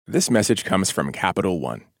This message comes from Capital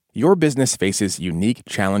One. Your business faces unique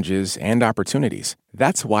challenges and opportunities.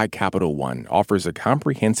 That's why Capital One offers a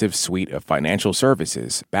comprehensive suite of financial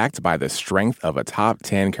services backed by the strength of a top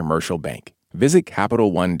 10 commercial bank. Visit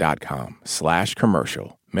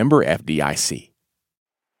CapitalOne.com/commercial. Member FDIC.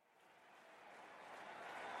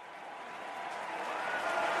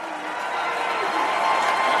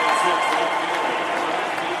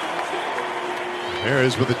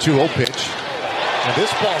 Harris with a 2-0 pitch. And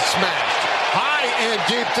this ball smashed high and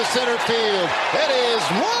deep to center field. It is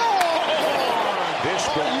wrong. This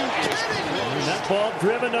ball is that ball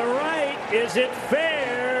driven to right. Is it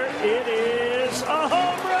fair? It is a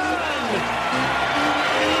home run.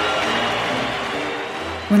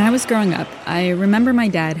 When I was growing up, I remember my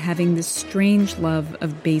dad having this strange love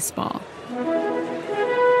of baseball.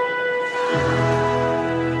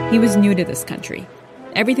 He was new to this country.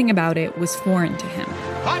 Everything about it was foreign to him.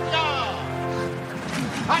 hot dog.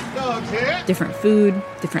 Hot dogs here. Different food,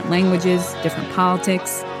 different languages, different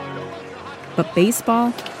politics. But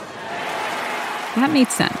baseball, that made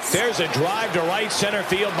sense. There's a drive to right center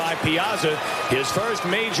field by Piazza. His first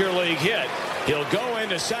major league hit. He'll go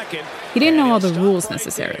into second. He didn't know all the rules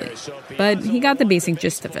necessarily, but he got the basic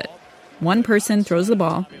gist of it. One person throws the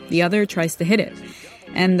ball, the other tries to hit it.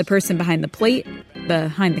 And the person behind the plate,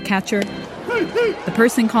 behind the catcher, the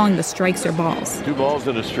person calling the strikes or balls. 2 balls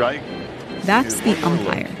and a strike. That's the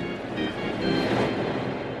umpire.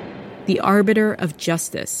 The arbiter of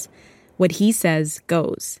justice. What he says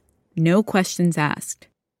goes. No questions asked.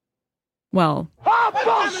 Well,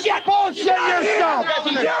 Bullshit yourself.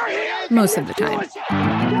 most of the time.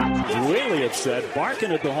 Really upset,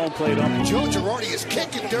 barking at the home plate ump. Joe Girardi is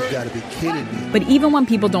kicking dirt. You gotta be kidding me. But even when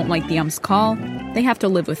people don't like the ump's call, they have to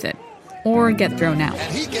live with it or get thrown out.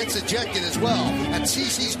 And he gets ejected as well. And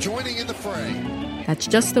CeCe's joining in the fray. That's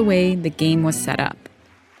just the way the game was set up.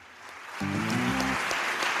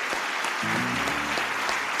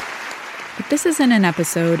 But this isn't an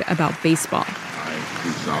episode about baseball. I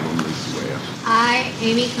do solemnly swear. I,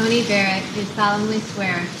 Amy Coney Barrett, do solemnly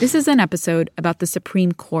swear This is an episode about the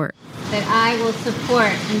Supreme Court, that I will support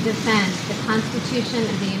and defend the Constitution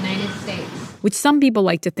of the United States. which some people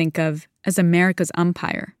like to think of as America's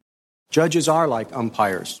umpire. Judges are like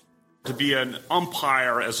umpires. To be an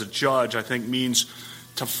umpire as a judge, I think, means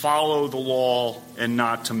to follow the law and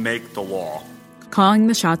not to make the law. Calling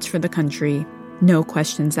the shots for the country, no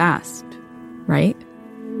questions asked, right?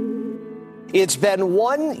 It's been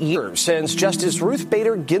 1 year since Justice Ruth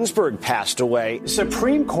Bader Ginsburg passed away. The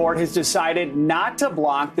Supreme Court has decided not to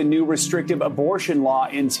block the new restrictive abortion law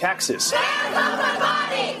in Texas. Hands off my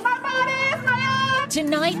body! My body is my own!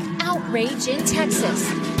 Tonight, outrage in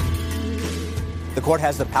Texas. The court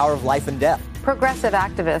has the power of life and death. Progressive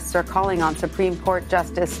activists are calling on Supreme Court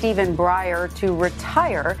Justice Stephen Breyer to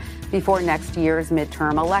retire before next year's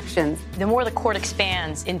midterm elections. The more the court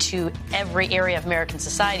expands into every area of American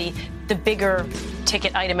society, the bigger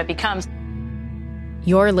ticket item it becomes.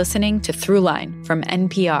 You're listening to Throughline from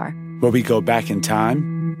NPR, where we go back in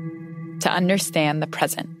time to understand the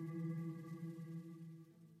present.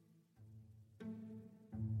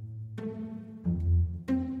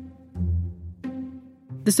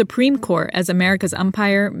 The Supreme Court as America's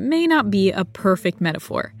umpire may not be a perfect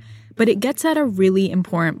metaphor, but it gets at a really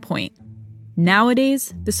important point.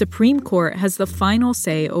 Nowadays, the Supreme Court has the final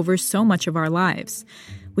say over so much of our lives,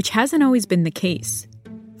 which hasn't always been the case.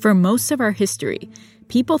 For most of our history,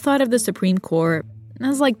 people thought of the Supreme Court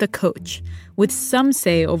as like the coach, with some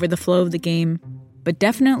say over the flow of the game, but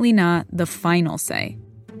definitely not the final say.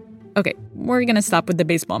 Okay, we're going to stop with the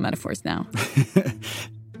baseball metaphors now.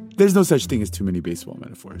 There's no such thing as too many baseball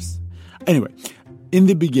metaphors. Anyway, in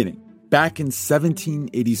the beginning, back in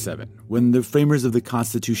 1787, when the framers of the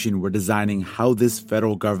Constitution were designing how this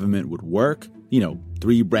federal government would work,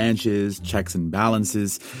 3 branches, checks and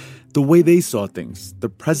balances, the way they saw things, the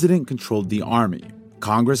president controlled the army,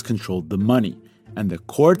 Congress controlled the money, and the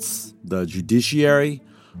courts, the judiciary,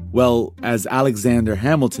 well, as Alexander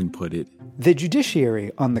Hamilton put it, the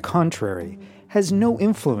judiciary, on the contrary, has no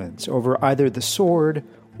influence over either the sword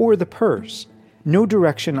or the purse, no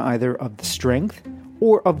direction either of the strength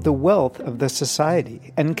or of the wealth of the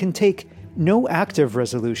society, and can take no active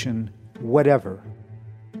resolution whatever.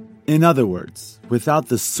 In other words, without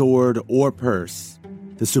the sword or purse,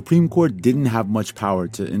 the Supreme Court didn't have much power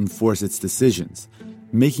to enforce its decisions,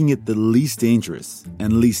 making it the least dangerous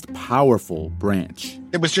and least powerful branch.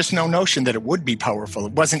 There was just no notion that it would be powerful.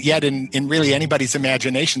 It wasn't yet in really anybody's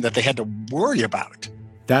imagination that they had to worry about.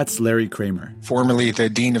 That's Larry Kramer. Formerly the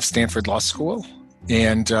dean of Stanford Law School.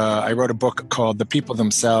 And I wrote a book called The People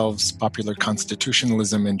Themselves, Popular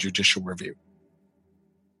Constitutionalism and Judicial Review.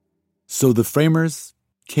 So the framers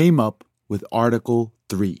came up with Article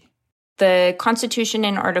 3. The Constitution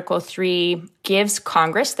in Article 3 gives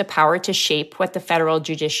Congress the power to shape what the federal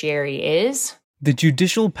judiciary is. The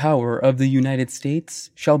judicial power of the United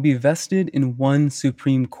States shall be vested in one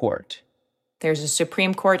Supreme Court. There's a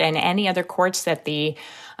Supreme Court and any other courts that the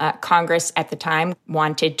Congress at the time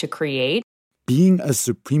wanted to create. Being a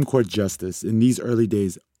Supreme Court justice in these early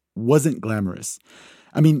days wasn't glamorous.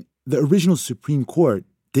 I mean, the original Supreme Court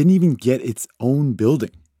didn't even get its own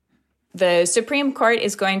building. The Supreme Court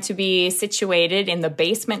is going to be situated in the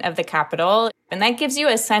basement of the Capitol. And that gives you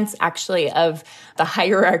a sense, actually, of the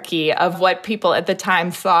hierarchy of what people at the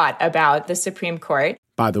time thought about the Supreme Court.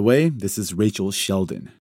 By the way, this is Rachel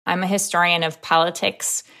Sheldon. I'm a historian of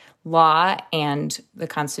politics, law, and the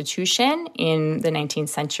Constitution in the 19th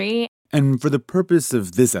century. And for the purpose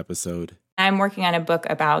of this episode, I'm working on a book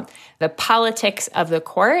about the politics of the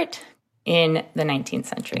court in the 19th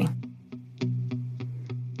century.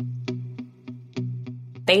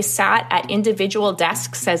 They sat at individual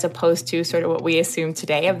desks as opposed to sort of what we assume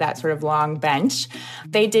today of that sort of long bench.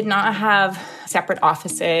 They did not have separate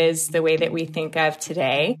offices the way that we think of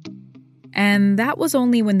today. And that was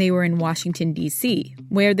only when they were in Washington, D.C.,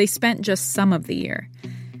 where they spent just some of the year.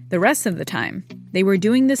 The rest of the time, they were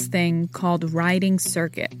doing this thing called riding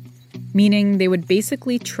circuit, meaning they would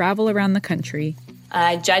basically travel around the country.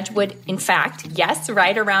 A judge would, in fact, yes,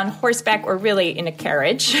 ride around horseback or really in a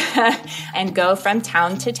carriage and go from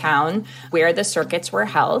town to town where the circuits were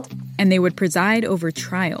held. And they would preside over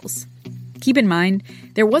trials. Keep in mind,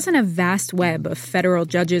 there wasn't a vast web of federal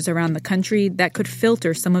judges around the country that could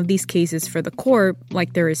filter some of these cases for the court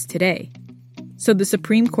like there is today. So the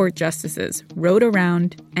Supreme Court justices rode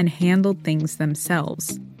around and handled things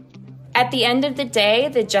themselves. At the end of the day,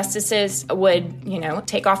 the justices would,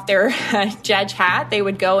 take off their judge hat. They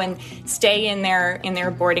would go and stay in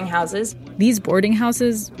their boarding houses. These boarding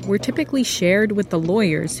houses were typically shared with the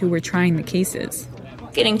lawyers who were trying the cases.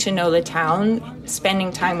 Getting to know the town,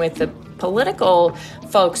 spending time with the political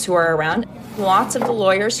folks who are around. Lots of the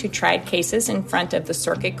lawyers who tried cases in front of the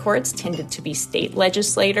circuit courts tended to be state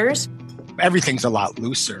legislators. Everything's a lot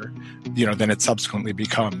looser, than it subsequently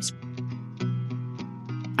becomes.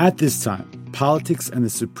 At this time, politics and the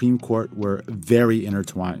Supreme Court were very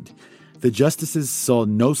intertwined. The justices saw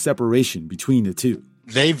no separation between the two.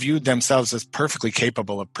 They viewed themselves as perfectly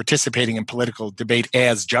capable of participating in political debate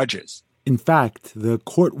as judges. In fact, the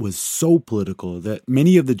court was so political that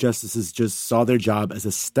many of the justices just saw their job as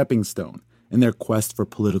a stepping stone in their quest for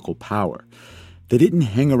political power. They didn't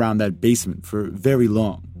hang around that basement for very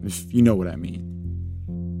long, if you know what I mean.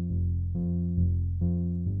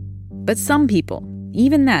 But some people,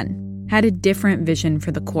 even then, had a different vision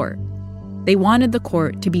for the court. They wanted the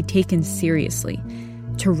court to be taken seriously,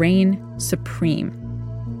 to reign supreme.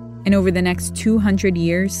 And over the next 200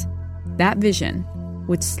 years, that vision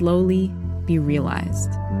would slowly be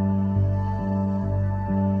realized.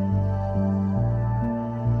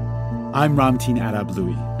 I'm Ramtin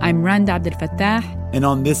Arablouei. I'm Randa Abdel Fattah. And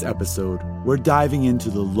on this episode, we're diving into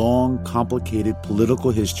the long, complicated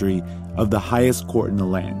political history of the highest court in the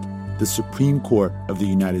land, the Supreme Court of the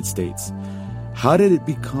United States. How did it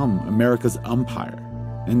become America's umpire?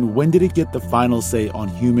 And when did it get the final say on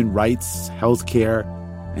human rights, healthcare,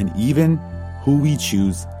 and even who we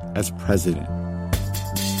choose as president?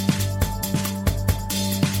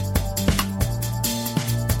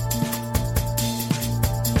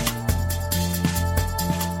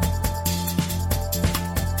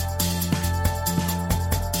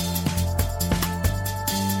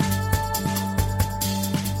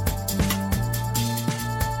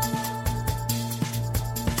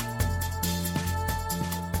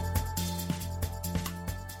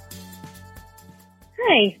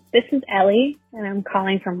 Hi, this is Ellie, and I'm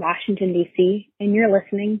calling from Washington, D.C., and you're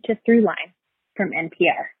listening to Throughline from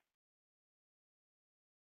NPR.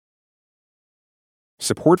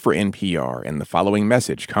 Support for NPR and the following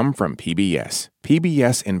message come from PBS.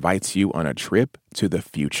 PBS invites you on a trip to the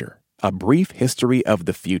future. A Brief History of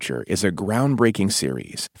the Future is a groundbreaking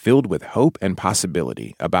series filled with hope and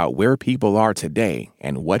possibility about where people are today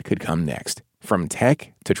and what could come next. From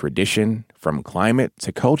tech to tradition, from climate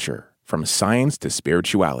to culture, from science to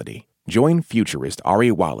spirituality. Join futurist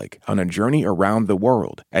Ari Wallach on a journey around the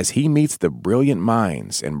world as he meets the brilliant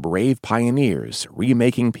minds and brave pioneers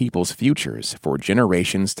remaking people's futures for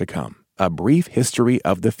generations to come. A Brief History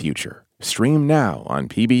of the Future. Stream now on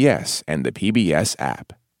PBS and the PBS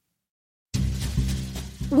app.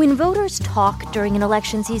 When voters talk during an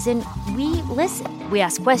election season, we listen. We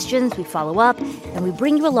ask questions, we follow up, and we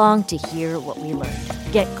bring you along to hear what we learned.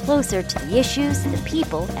 Get closer to the issues, the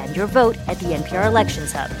people, and your vote at the NPR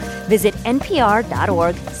Elections Hub. Visit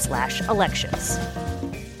npr.org/elections.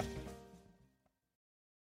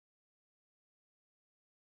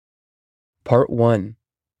 Part 1.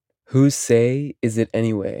 Whose say is it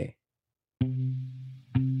anyway?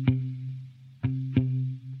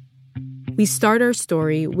 We start our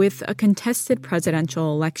story with a contested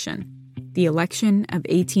presidential election, the election of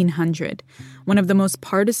 1800, one of the most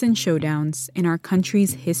partisan showdowns in our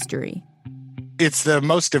country's history. It's the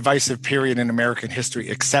most divisive period in American history,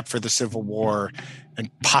 except for the Civil War and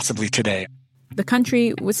possibly today. The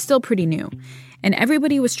country was still pretty new, and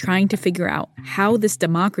everybody was trying to figure out how this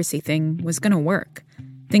democracy thing was going to work.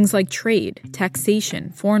 Things like trade,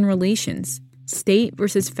 taxation, foreign relations, state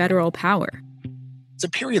versus federal power. It's a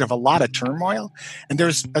period of a lot of turmoil, and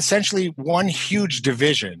there's essentially one huge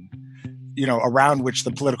division, around which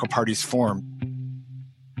the political parties form.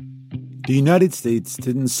 The United States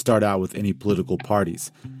didn't start out with any political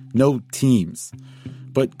parties, no teams.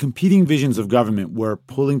 But competing visions of government were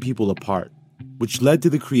pulling people apart, which led to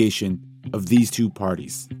the creation of these two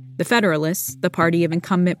parties. The Federalists, the party of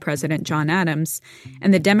incumbent President John Adams,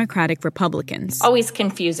 and the Democratic Republicans. Always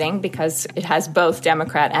confusing because it has both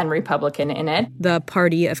Democrat and Republican in it. The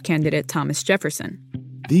party of candidate Thomas Jefferson.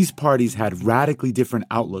 These parties had radically different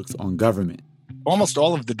outlooks on government. Almost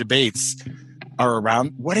all of the debates are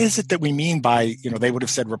around what is it that we mean by, they would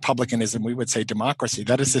have said republicanism, we would say democracy.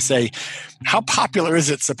 That is to say, how popular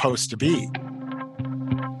is it supposed to be?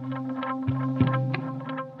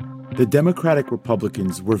 The Democratic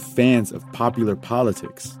Republicans were fans of popular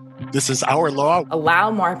politics. This is our law.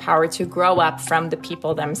 Allow more power to grow up from the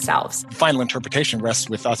people themselves. The final interpretation rests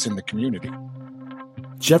with us in the community.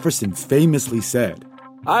 Jefferson famously said,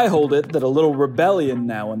 I hold it that a little rebellion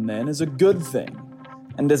now and then is a good thing,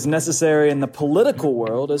 and as necessary in the political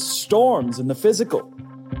world as storms in the physical.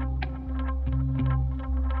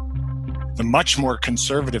 The much more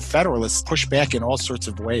conservative Federalists push back in all sorts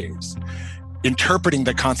of ways, interpreting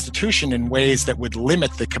the Constitution in ways that would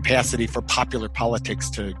limit the capacity for popular politics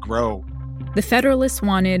to grow. The Federalists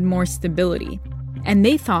wanted more stability, and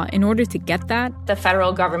they thought in order to get that, the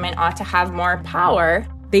federal government ought to have more power.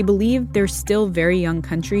 They believed their still very young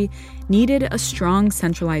country needed a strong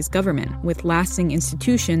centralized government with lasting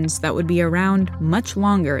institutions that would be around much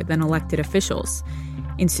longer than elected officials.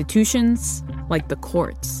 Institutions like the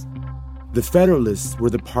courts. The Federalists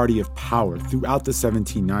were the party of power throughout the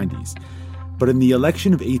 1790s. But in the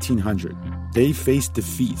election of 1800, they faced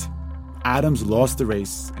defeat. Adams lost the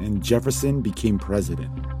race, and Jefferson became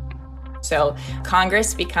president. So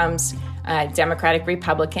Congress becomes Democratic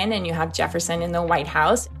Republican, and you have Jefferson in the White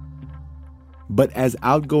House. But as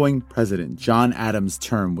outgoing President John Adams'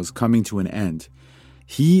 term was coming to an end,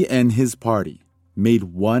 he and his party made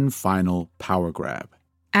one final power grab.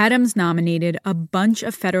 Adams nominated a bunch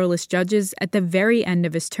of Federalist judges at the very end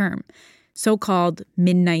of his term, so-called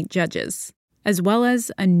midnight judges, as well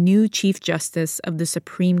as a new Chief Justice of the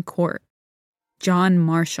Supreme Court, John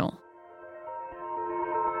Marshall.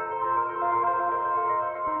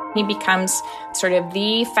 He becomes sort of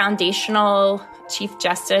the foundational Chief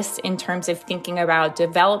Justice in terms of thinking about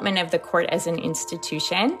development of the court as an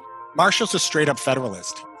institution. Marshall's a straight-up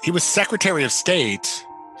Federalist. He was Secretary of State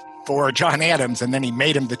for John Adams, and then he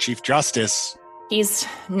made him the Chief Justice. He's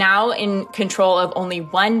now in control of only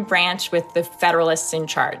one branch with the Federalists in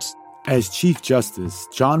charge. As Chief Justice,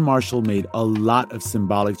 John Marshall made a lot of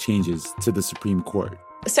symbolic changes to the Supreme Court.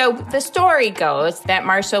 So the story goes that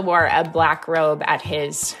Marshall wore a black robe at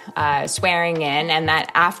his swearing in, and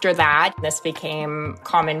that after that, this became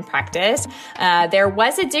common practice. There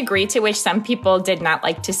was a degree to which some people did not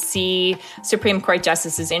like to see Supreme Court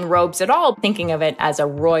justices in robes at all, thinking of it as a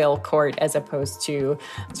royal court as opposed to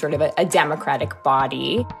sort of a democratic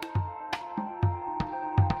body.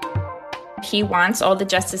 He wants all the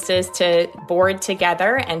justices to board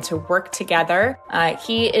together and to work together.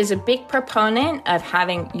 He is a big proponent of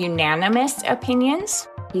having unanimous opinions.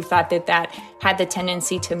 He thought that that had the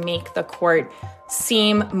tendency to make the court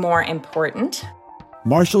seem more important.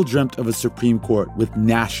 Marshall dreamt of a Supreme Court with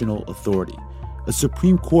national authority, a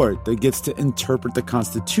Supreme Court that gets to interpret the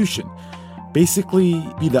Constitution, basically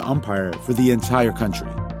be the umpire for the entire country.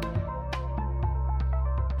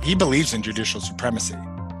 He believes in judicial supremacy,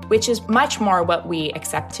 which is much more what we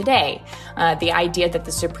accept today. The idea that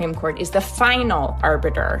the Supreme Court is the final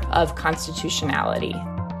arbiter of constitutionality.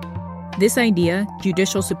 This idea,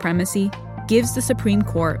 judicial supremacy, gives the Supreme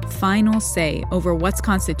Court final say over what's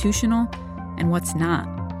constitutional and what's not.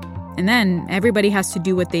 And then everybody has to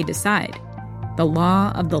do what they decide, the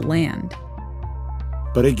law of the land.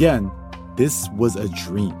 But again, this was a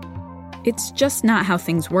dream. It's just not how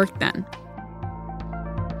things worked then.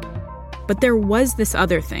 But there was this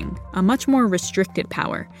other thing, a much more restricted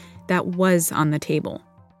power, that was on the table.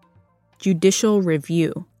 Judicial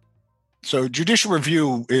review. So judicial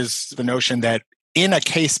review is the notion that in a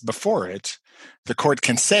case before it, the court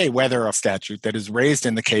can say whether a statute that is raised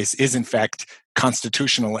in the case is in fact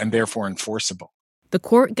constitutional and therefore enforceable. The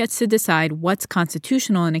court gets to decide what's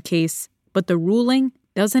constitutional in a case, but the ruling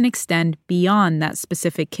doesn't extend beyond that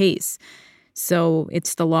specific case. So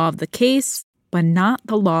it's the law of the case, but not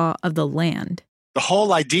the law of the land. The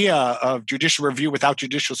whole idea of judicial review without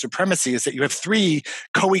judicial supremacy is that you have three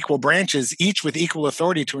co-equal branches, each with equal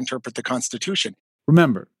authority to interpret the Constitution.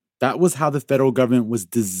 Remember, that was how the federal government was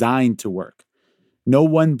designed to work. No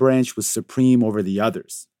one branch was supreme over the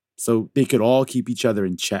others, so they could all keep each other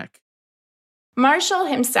in check. Marshall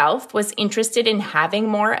himself was interested in having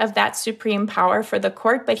more of that supreme power for the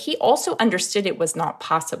court, but he also understood it was not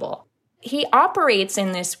possible. He operates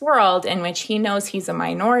in this world in which he knows he's a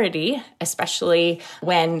minority, especially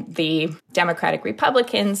when the Democratic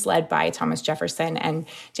Republicans, led by Thomas Jefferson and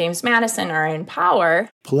James Madison, are in power.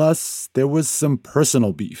 Plus, there was some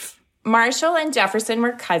personal beef. Marshall and Jefferson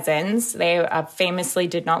were cousins. They famously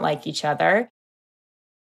did not like each other.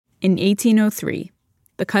 In 1803,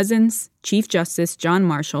 the cousins, Chief Justice John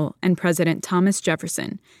Marshall and President Thomas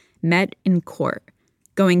Jefferson, met in court,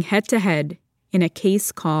 going head-to-head in a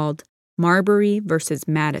case called Marbury versus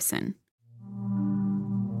Madison.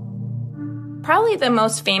 Probably the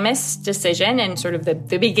most famous decision and sort of the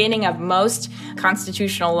beginning of most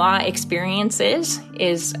constitutional law experiences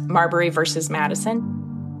is Marbury versus Madison.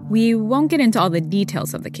 We won't get into all the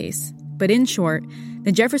details of the case, but in short,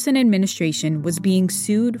 the Jefferson administration was being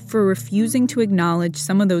sued for refusing to acknowledge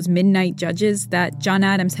some of those midnight judges that John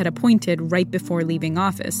Adams had appointed right before leaving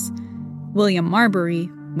office. William Marbury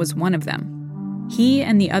was one of them. He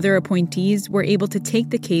and the other appointees were able to take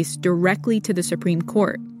the case directly to the Supreme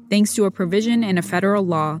Court, thanks to a provision in a federal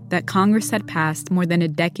law that Congress had passed more than a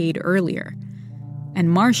decade earlier.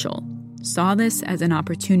 And Marshall saw this as an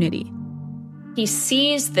opportunity. He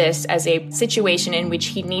sees this as a situation in which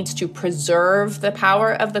he needs to preserve the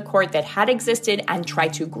power of the court that had existed and try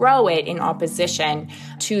to grow it in opposition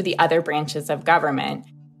to the other branches of government.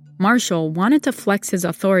 Marshall wanted to flex his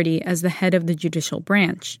authority as the head of the judicial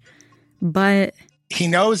branch. But he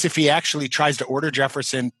knows if he actually tries to order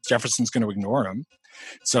Jefferson, Jefferson's going to ignore him.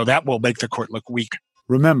 So that will make the court look weak.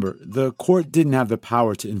 Remember, the court didn't have the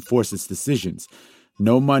power to enforce its decisions.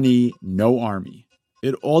 No money, no army.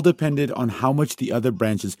 It all depended on how much the other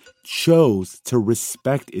branches chose to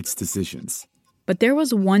respect its decisions. But there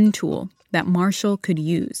was one tool that Marshall could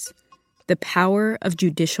use: the power of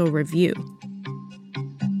judicial review.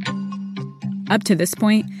 Up to this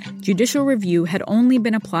point, judicial review had only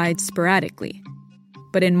been applied sporadically.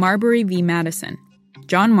 But in Marbury v. Madison,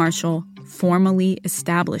 John Marshall formally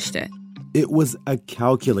established it. It was a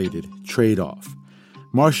calculated trade-off.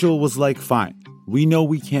 Marshall was like, fine, we know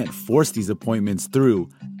we can't force these appointments through,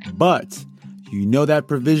 but you know that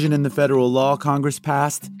provision in the federal law Congress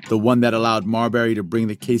passed, the one that allowed Marbury to bring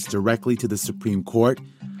the case directly to the Supreme Court?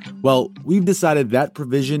 Well, we've decided that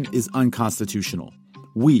provision is unconstitutional.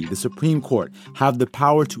 We, the Supreme Court, have the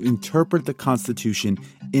power to interpret the Constitution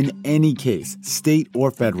in any case, state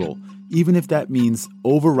or federal, even if that means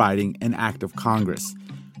overriding an act of Congress.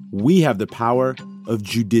 We have the power of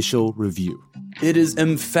judicial review. It is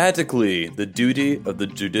emphatically the duty of the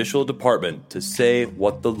judicial department to say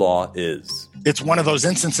what the law is. It's one of those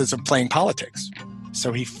instances of playing politics.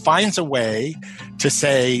 So he finds a way to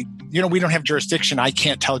say, we don't have jurisdiction. I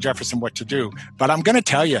can't tell Jefferson what to do. But I'm going to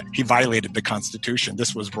tell you, he violated the Constitution.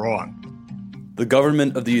 This was wrong. The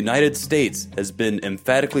government of the United States has been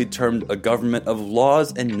emphatically termed a government of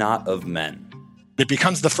laws and not of men. It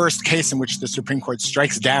becomes the first case in which the Supreme Court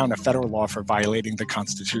strikes down a federal law for violating the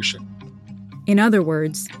Constitution. In other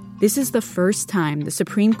words, this is the first time the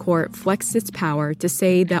Supreme Court flexed its power to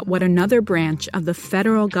say that what another branch of the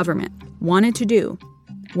federal government wanted to do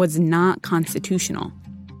was not constitutional.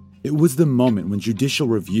 It was the moment when judicial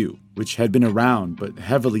review, which had been around but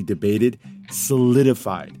heavily debated,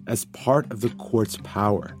 solidified as part of the court's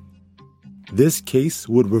power. This case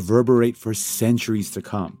would reverberate for centuries to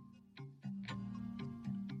come.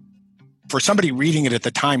 For somebody reading it at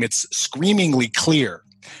the time, it's screamingly clear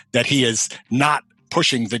that he is not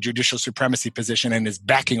pushing the judicial supremacy position and is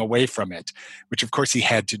backing away from it, which of course he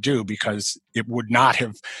had to do because it would not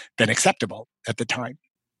have been acceptable at the time.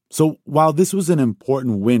 So while this was an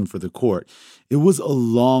important win for the court, it was a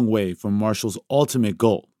long way from Marshall's ultimate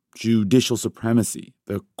goal, judicial supremacy,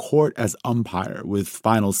 the court as umpire with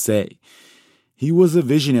final say. He was a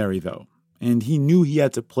visionary, though, and he knew he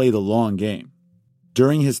had to play the long game.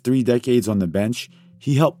 During his 3 decades on the bench,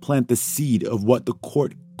 he helped plant the seed of what the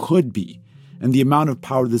court could be and the amount of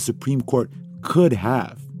power the Supreme Court could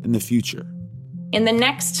have in the future. In the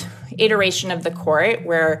next iteration of the court,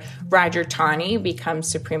 where Roger Taney becomes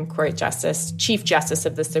Supreme Court Justice, Chief Justice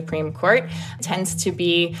of the Supreme Court, tends to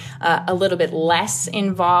be a little bit less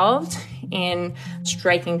involved in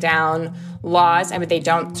striking down laws. I mean, they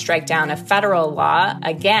don't strike down a federal law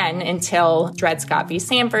again until Dred Scott v.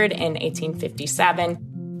 Sanford in 1857.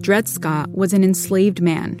 Dred Scott was an enslaved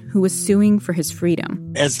man who was suing for his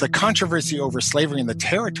freedom. As the controversy over slavery in the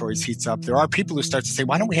territories heats up, there are people who start to say,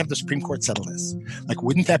 why don't we have the Supreme Court settle this? Like,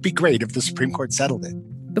 wouldn't that be great if the Supreme Court settled it?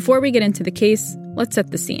 Before we get into the case, let's set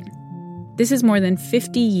the scene. This is more than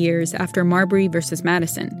 50 years after Marbury versus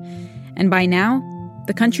Madison, and by now,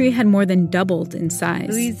 the country had more than doubled in size.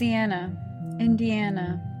 Louisiana,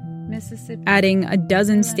 Indiana, Mississippi, adding a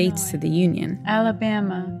dozen states to the Union.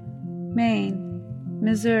 Alabama, Maine,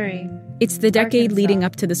 Missouri. It's the decade Arkansas, leading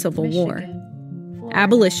up to the Civil War. Florida.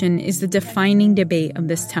 Abolition is the defining debate of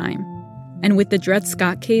this time. And with the Dred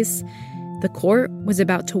Scott case, the court was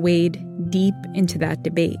about to wade deep into that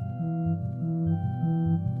debate.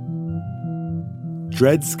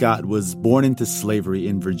 Dred Scott was born into slavery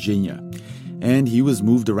in Virginia, and he was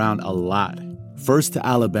moved around a lot. First to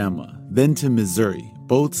Alabama, then to Missouri,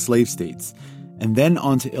 both slave states, and then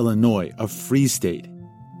on to Illinois, a free state,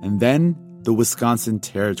 and then the Wisconsin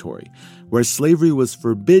Territory, where slavery was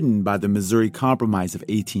forbidden by the Missouri Compromise of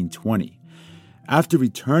 1820. After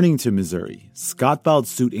returning to Missouri, Scott filed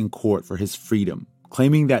suit in court for his freedom,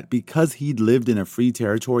 claiming that because he'd lived in a free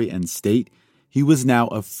territory and state, he was now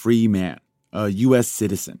a free man, a U.S.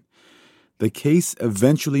 citizen. The case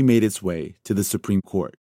eventually made its way to the Supreme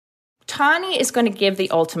Court. Taney is going to give the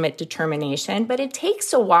ultimate determination, but it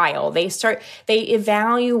takes a while. They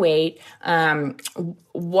evaluate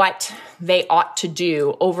what they ought to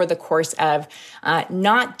do over the course of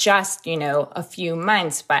not just, a few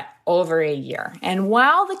months, but over a year. And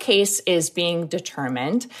while the case is being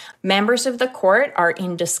determined, members of the court are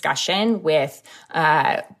in discussion with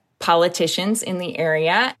politicians in the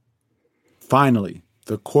area. Finally,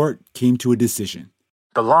 the court came to a decision.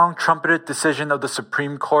 The long-trumpeted decision of the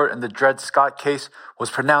Supreme Court in the Dred Scott case was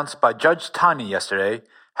pronounced by Judge Taney yesterday,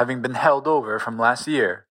 having been held over from last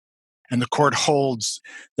year. And the court holds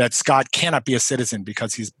that Scott cannot be a citizen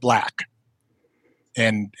because he's black.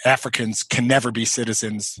 And Africans can never be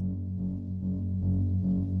citizens.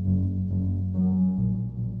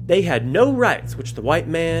 They had no rights which the white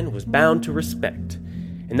man was bound to respect,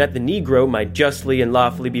 and that the Negro might justly and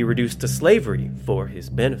lawfully be reduced to slavery for his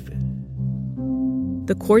benefit.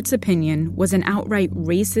 The court's opinion was an outright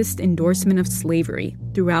racist endorsement of slavery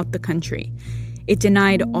throughout the country. It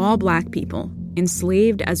denied all black people,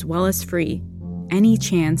 enslaved as well as free, any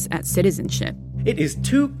chance at citizenship. It is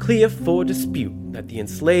too clear for dispute that the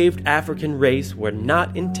enslaved African race were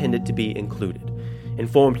not intended to be included, and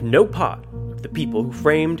formed no part of the people who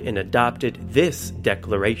framed and adopted this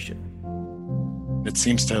declaration. It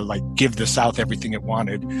seems to give the South everything it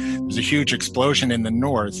wanted. There's a huge explosion in the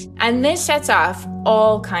North. And this sets off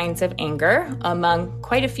all kinds of anger among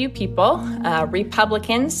quite a few people.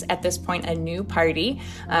 Republicans, at this point, a new party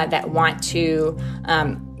that want to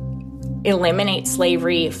eliminate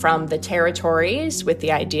slavery from the territories with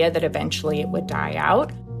the idea that eventually it would die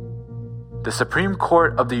out. The Supreme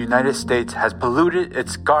Court of the United States has polluted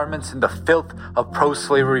its garments in the filth of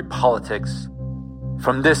pro-slavery politics.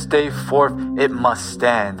 From this day forth, it must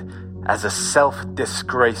stand as a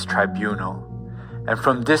self-disgraced tribunal. And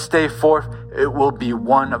from this day forth, it will be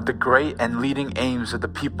one of the great and leading aims of the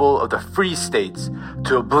people of the free states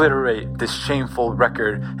to obliterate this shameful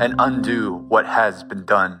record and undo what has been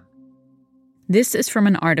done. This is from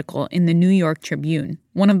an article in the New York Tribune,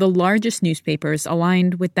 one of the largest newspapers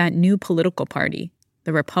aligned with that new political party,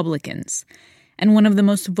 the Republicans. And one of the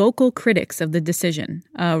most vocal critics of the decision,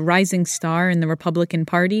 a rising star in the Republican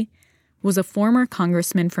Party, was a former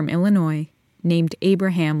congressman from Illinois named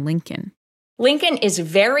Abraham Lincoln. Lincoln is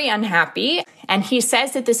very unhappy, and he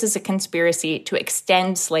says that this is a conspiracy to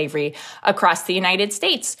extend slavery across the United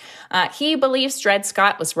States. He believes Dred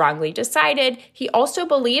Scott was wrongly decided. He also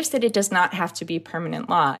believes that it does not have to be permanent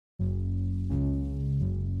law.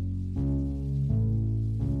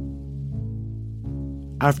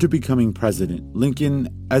 After becoming president, Lincoln,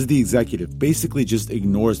 as the executive, basically just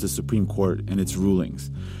ignores the Supreme Court and its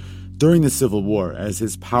rulings. During the Civil War, as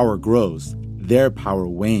his power grows, their power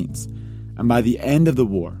wanes. And by the end of the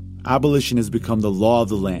war, abolition has become the law of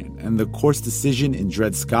the land, and the court's decision in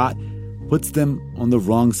Dred Scott puts them on the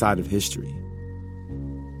wrong side of history.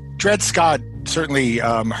 Dred Scott certainly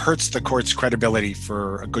hurts the court's credibility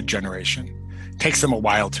for a good generation. Takes them a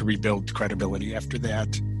while to rebuild credibility after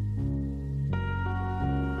that.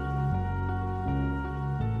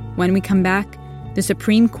 When we come back, the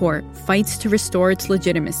Supreme Court fights to restore its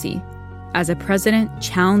legitimacy as a president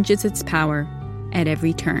challenges its power at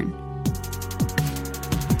every turn.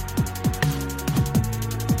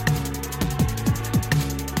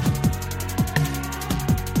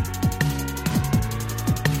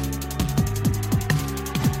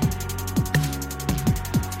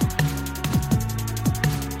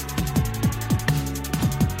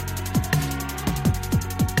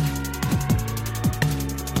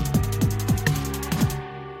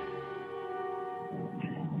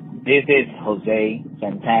 This is Jose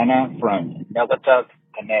Santana from Naugatuck,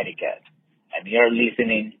 Connecticut, and you're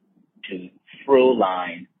listening to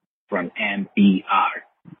Throughline from NPR.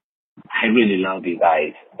 I really love you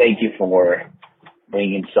guys. Thank you for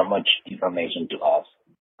bringing so much information to us.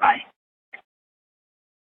 Bye.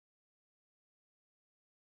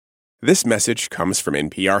 This message comes from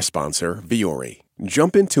NPR sponsor Vuori.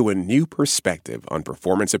 Jump into a new perspective on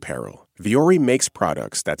performance apparel. Vuori makes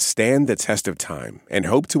products that stand the test of time and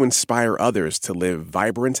hope to inspire others to live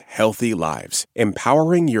vibrant, healthy lives,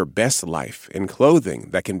 empowering your best life in clothing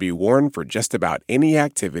that can be worn for just about any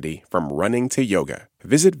activity from running to yoga.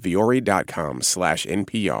 Visit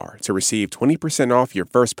Vuori.com/NPR to receive 20% off your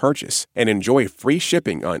first purchase and enjoy free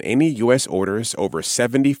shipping on any U.S. orders over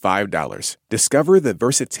 $75. Discover the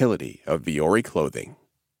versatility of Vuori clothing.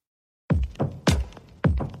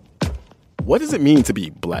 What does it mean to be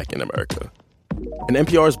Black in America? In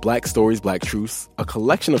NPR's Black Stories, Black Truths, a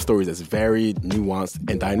collection of stories as varied, nuanced,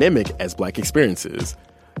 and dynamic as Black experiences,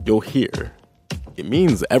 you'll hear it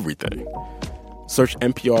means everything. Search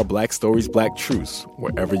NPR Black Stories, Black Truths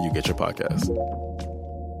wherever you get your podcasts.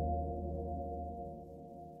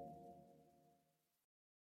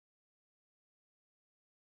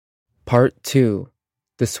 Part 2.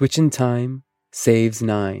 The Switch in Time Saves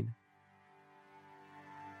 9.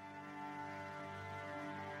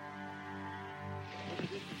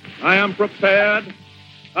 I am prepared,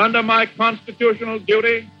 under my constitutional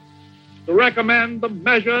duty, to recommend the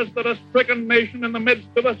measures that a stricken nation in the midst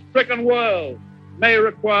of a stricken world may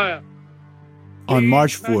require. On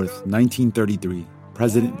March 4th, 1933,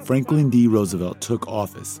 President Franklin D. Roosevelt took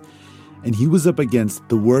office, and he was up against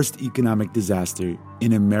the worst economic disaster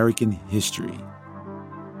in American history.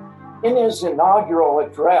 In his inaugural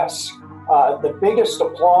address, the biggest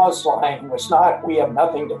applause line was not, "We have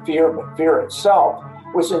nothing to fear but fear itself,"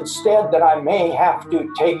 was instead that I may have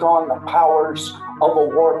to take on the powers of a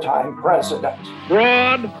wartime president.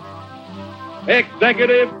 Broad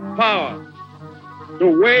executive power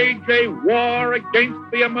to wage a war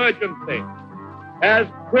against the emergency, as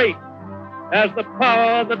great as the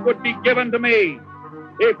power that would be given to me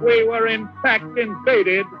if we were in fact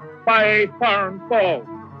invaded by a foreign foe.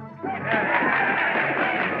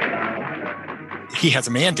 He has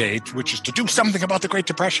a mandate, which is to do something about the Great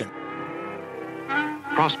Depression.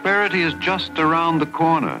 Prosperity is just around the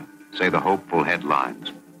corner, say the hopeful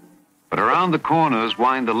headlines. But around the corners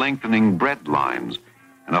wind the lengthening bread lines,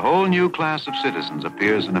 and a whole new class of citizens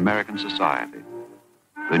appears in American society.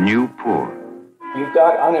 The new poor. You've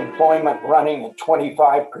got unemployment running at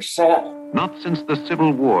 25%. Not since the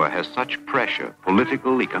Civil War has such pressure,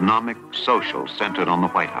 political, economic, social, centered on the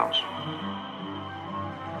White House.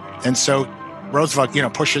 And so Roosevelt,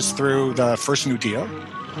 pushes through the first New Deal,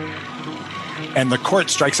 and the court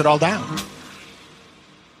strikes it all down.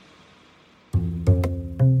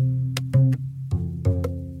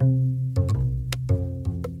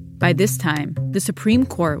 By this time, the Supreme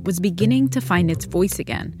Court was beginning to find its voice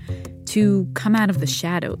again, to come out of the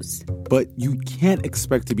shadows. But you can't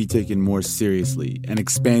expect to be taken more seriously and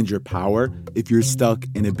expand your power if you're stuck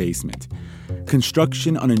in a basement.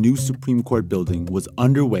 Construction on a new Supreme Court building was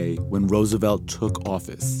underway when Roosevelt took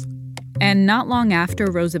office. And not long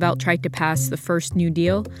after Roosevelt tried to pass the first New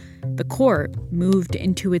Deal, the court moved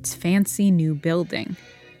into its fancy new building.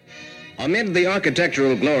 Amid the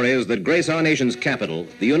architectural glories that grace our nation's capital,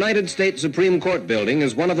 the United States Supreme Court building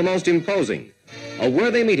is one of the most imposing, a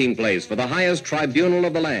worthy meeting place for the highest tribunal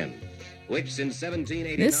of the land, which since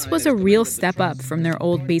 1789... This was a real step up from their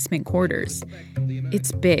old basement quarters.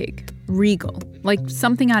 It's big, regal, like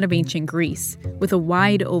something out of ancient Greece, with a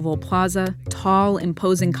wide oval plaza, tall,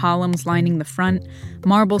 imposing columns lining the front,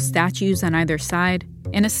 marble statues on either side,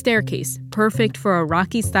 and a staircase perfect for a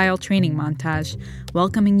Rocky-style training montage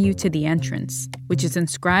welcoming you to the entrance, which is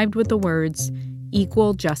inscribed with the words,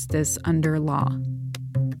 "Equal justice under law."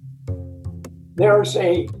 There's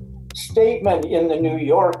a statement in the New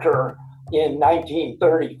Yorker in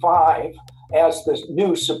 1935 as the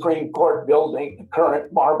new Supreme Court building, the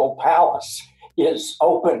current Marble Palace, is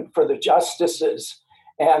open for the justices.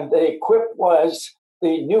 And the quip was,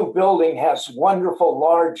 the new building has wonderful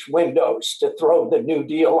large windows to throw the New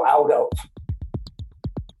Deal out of.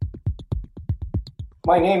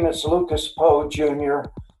 My name is Lucas Poe, Jr.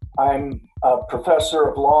 I'm a professor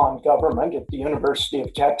of law and government at the University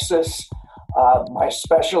of Texas. My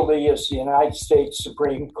specialty is the United States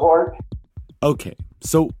Supreme Court. Okay,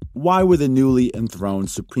 so why were the newly enthroned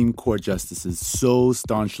Supreme Court justices so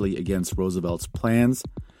staunchly against Roosevelt's plans?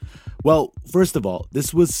 Well, first of all,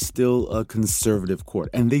 this was still a conservative court,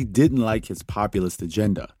 and they didn't like his populist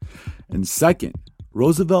agenda. And second,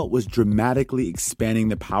 Roosevelt was dramatically expanding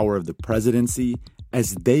the power of the presidency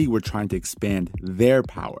as they were trying to expand their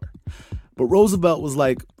power. But Roosevelt was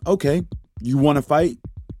like, okay, you want to fight?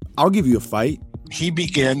 I'll give you a fight. He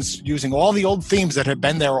begins using all the old themes that have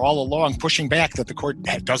been there all along, pushing back that the court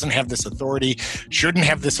doesn't have this authority, shouldn't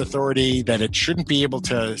have this authority, that it shouldn't be able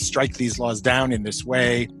to strike these laws down in this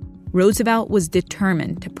way. Roosevelt was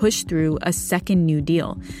determined to push through a second New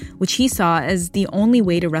Deal, which he saw as the only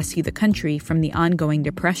way to rescue the country from the ongoing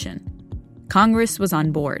depression. Congress was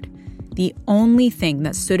on board. The only thing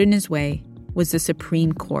that stood in his way was the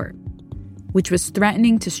Supreme Court, which was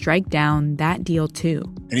threatening to strike down that deal too.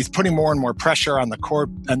 And he's putting more and more pressure on the court,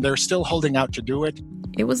 and they're still holding out to do it.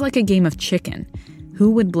 It was like a game of chicken.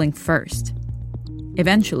 Who would blink first?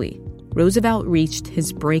 Eventually, Roosevelt reached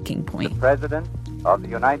his breaking point. The President of the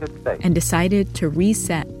United States. And decided to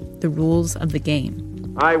reset the rules of the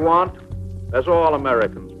game. I want, as all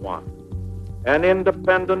Americans want, an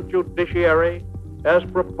independent judiciary as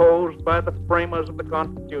proposed by the framers of the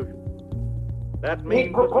Constitution. That means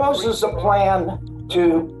he proposes a plan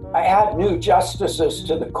to add new justices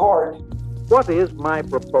to the court. What is my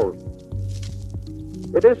proposal?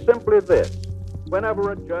 It is simply this.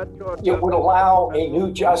 Whenever a judge or it would allow a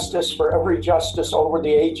new justice for every justice over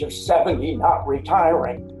the age of 70 not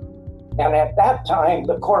retiring. And at that time,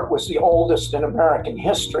 the court was the oldest in American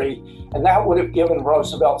history, and that would have given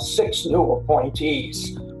Roosevelt 6 new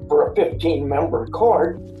appointees for a 15-member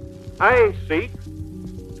court. I seek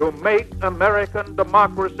to make American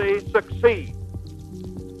democracy succeed.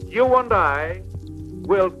 You and I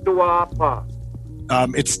will do our part.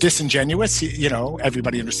 It's disingenuous.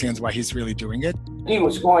 Everybody understands why he's really doing it. He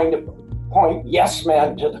was going to appoint yes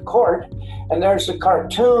men to the court, and there's a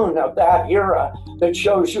cartoon of that era that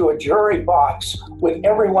shows you a jury box with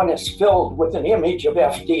everyone is filled with an image of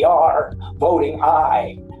FDR voting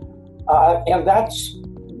aye. And that's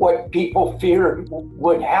what people feared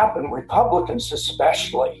would happen, Republicans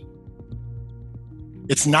especially.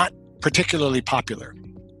 It's not particularly popular,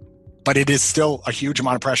 but it is still a huge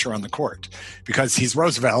amount of pressure on the court because he's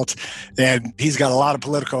Roosevelt and he's got a lot of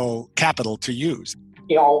political capital to use.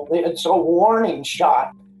 It's a warning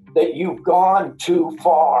shot that you've gone too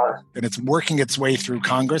far. And it's working its way through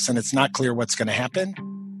Congress, and it's not clear what's going to happen.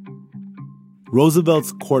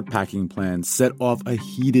 Roosevelt's court-packing plan set off a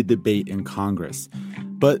heated debate in Congress.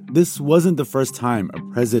 But this wasn't the first time a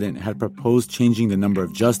president had proposed changing the number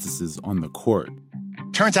of justices on the court.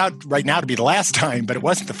 Turns out right now to be the last time, but it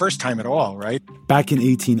wasn't the first time at all, right? Back in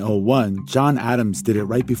 1801, John Adams did it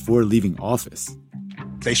right before leaving office.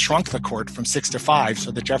 They shrunk the court from 6 to 5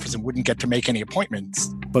 so that Jefferson wouldn't get to make any appointments.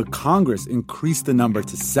 But Congress increased the number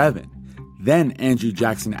to 7. Then Andrew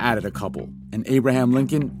Jackson added a couple, and Abraham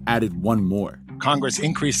Lincoln added one more. Congress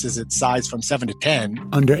increases its size from 7 to 10.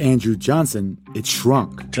 Under Andrew Johnson, it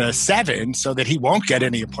shrunk to 7 so that he won't get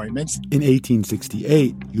any appointments. In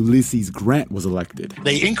 1868, Ulysses Grant was elected.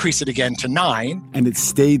 They increased it again to 9. And it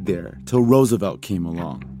stayed there till Roosevelt came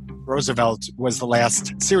along. Roosevelt was the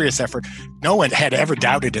last serious effort. No one had ever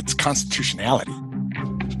doubted its constitutionality.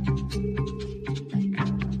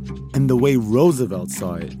 And the way Roosevelt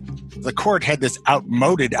saw it, the court had this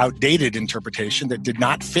outdated interpretation that did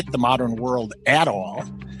not fit the modern world at all,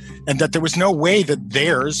 and that there was no way that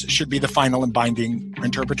theirs should be the final and binding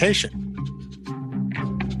interpretation.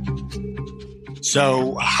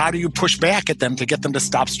 So how do you push back at them to get them to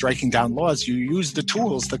stop striking down laws? You use the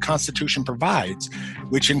tools the Constitution provides,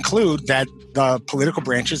 which include that the political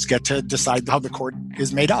branches get to decide how the court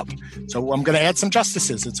is made up. So I'm going to add some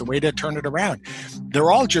justices. It's a way to turn it around.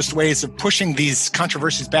 They're all just ways of pushing these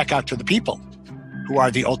controversies back out to the people, who are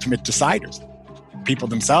the ultimate deciders. People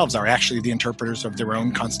themselves are actually the interpreters of their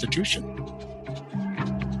own Constitution.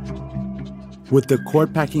 With the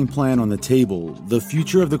court-packing plan on the table, the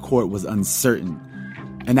future of the court was uncertain.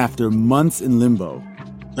 And after months in limbo,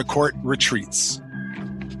 the court retreats.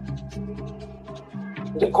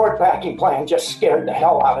 The court-packing plan just scared the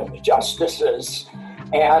hell out of the justices.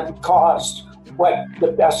 and caused what the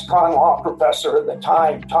best con law professor at the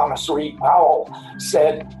time, Thomas Reed Powell,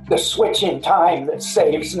 said, the switch in time that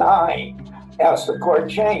saves 9 as the court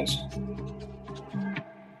changed.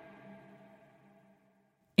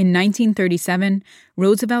 In 1937,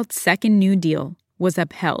 Roosevelt's second New Deal was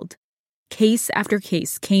upheld. Case after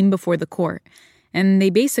case came before the court, and they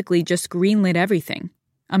basically just greenlit everything.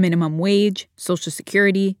 A minimum wage, Social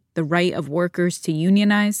Security, the right of workers to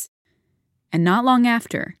unionize. And not long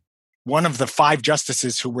after, one of the 5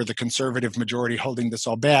 justices who were the conservative majority holding this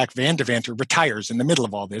all back, Van Devanter, retires in the middle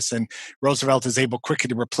of all this, and Roosevelt is able quickly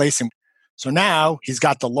to replace him. So now he's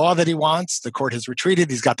got the law that he wants, the court has retreated,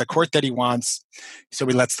 he's got the court that he wants, so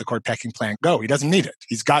he lets the court packing plan go. He doesn't need it.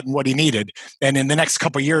 He's gotten what he needed. And in the next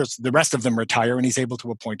couple of years, the rest of them retire, and he's able to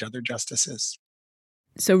appoint other justices.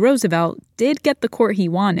 So Roosevelt did get the court he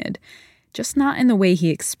wanted, just not in the way he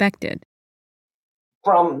expected.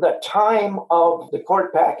 From the time of the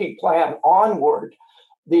court packing plan onward,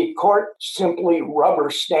 the court simply rubber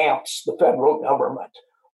stamps the federal government.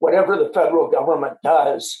 Whatever the federal government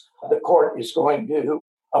does, the court is going to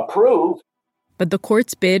approve. But the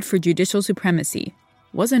court's bid for judicial supremacy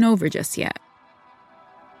wasn't over just yet.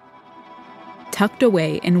 Tucked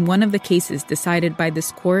away in one of the cases decided by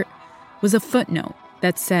this court was a footnote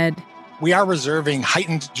that said, we are reserving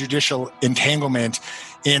heightened judicial entanglement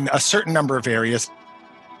in a certain number of areas.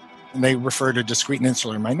 And they refer to discrete and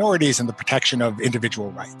insular minorities and the protection of individual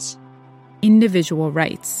rights. Individual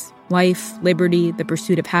rights. Life, liberty, the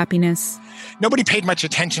pursuit of happiness. Nobody paid much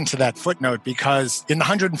attention to that footnote because in the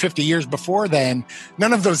 150 years before then,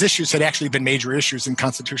 none of those issues had actually been major issues in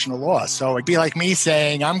constitutional law. So it'd be like me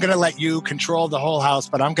saying, I'm going to let you control the whole house,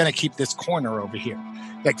 but I'm going to keep this corner over here.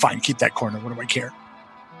 Like, fine, keep that corner. What do I care?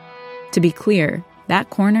 To be clear, that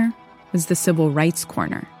corner was the civil rights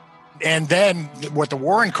corner. And then what the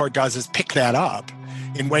Warren Court does is pick that up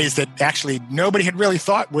in ways that actually nobody had really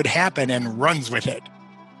thought would happen and runs with it.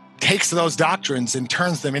 Takes those doctrines and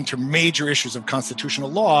turns them into major issues of constitutional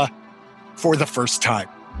law for the first time.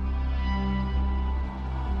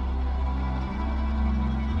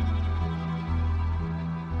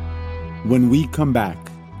 When we come back,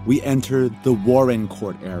 we enter the Warren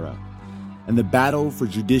Court era, and the battle for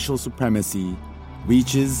judicial supremacy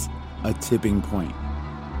reaches a tipping point.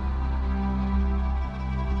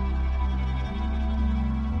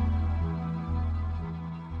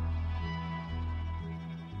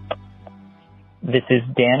 This is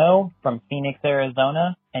Dano from Phoenix,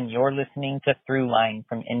 Arizona, and you're listening to Throughline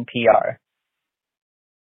from NPR.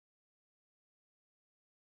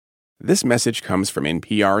 This message comes from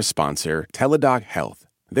NPR sponsor Teladoc Health.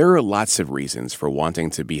 There are lots of reasons for wanting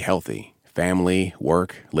to be healthy. Family,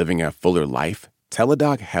 work, living a fuller life.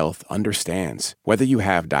 Teladoc Health understands. Whether you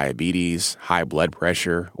have diabetes, high blood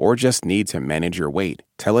pressure, or just need to manage your weight,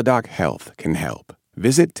 Teladoc Health can help.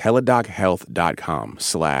 Visit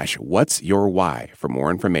teladochealth.com/whatsyourwhy for more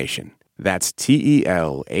information. That's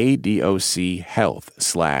TELADOC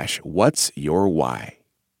health/whatsyourwhy.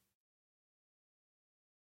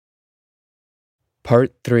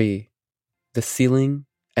 Part 3. The Ceiling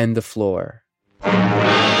and the Floor.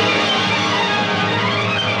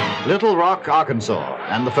 Little Rock, Arkansas,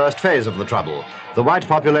 and the first phase of the trouble. The white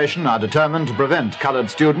population are determined to prevent colored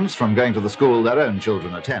students from going to the school their own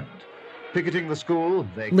children attend. Picketing the school,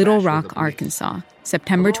 Little Rock, Arkansas,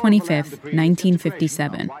 September 25th,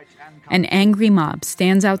 1957. An angry mob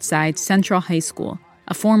stands outside Central High School,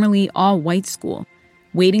 a formerly all-white school,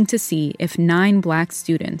 waiting to see if 9 black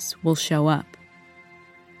students will show up.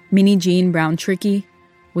 Minnie Jean Brown Trickey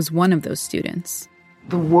was one of those students.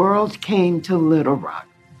 The world came to Little Rock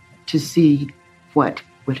to see what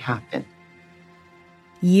would happen.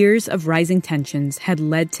 Years of rising tensions had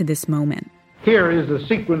led to this moment. Here is the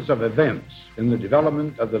sequence of events in the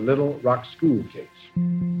development of the Little Rock school case.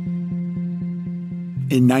 In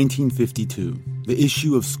 1952, the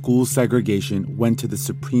issue of school segregation went to the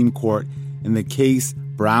Supreme Court in the case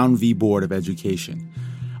Brown v. Board of Education.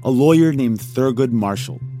 A lawyer named Thurgood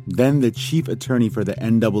Marshall, then the chief attorney for the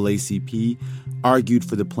NAACP, argued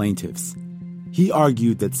for the plaintiffs. He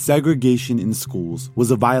argued that segregation in schools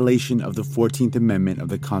was a violation of the 14th Amendment of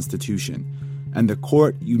the Constitution, and the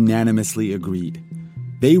court unanimously agreed.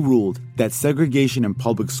 They ruled that segregation in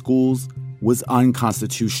public schools was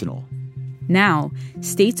unconstitutional. Now,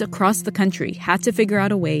 states across the country had to figure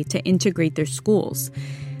out a way to integrate their schools,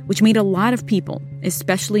 which made a lot of people,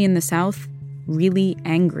 especially in the South, really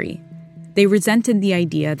angry. They resented the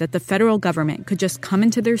idea that the federal government could just come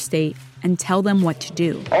into their state and tell them what to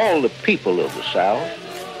do. All the people of the South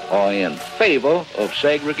are in favor of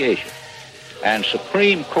segregation. And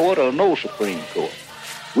Supreme Court or no Supreme Court,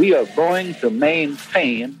 We are going to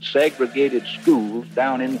maintain segregated schools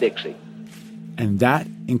down in Dixie. And that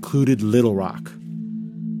included Little Rock.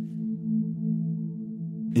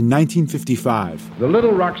 In 1955, the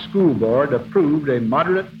Little Rock School Board approved a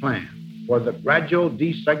moderate plan for the gradual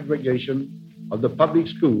desegregation of the public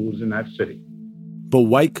schools in that city. But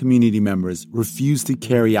white community members refused to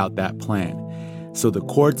carry out that plan, so the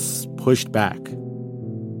courts pushed back.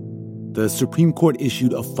 The Supreme Court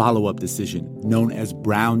issued a follow-up decision known as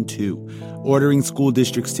Brown 2, ordering school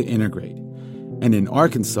districts to integrate. And in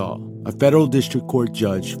Arkansas, a federal district court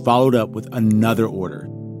judge followed up with another order.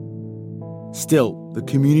 Still, the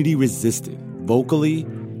community resisted, vocally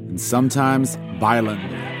and sometimes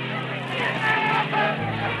violently.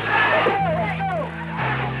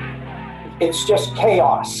 It's just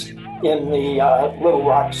chaos in the Little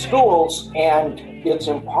Rock schools, and it's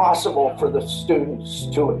impossible for the students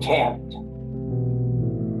to attend.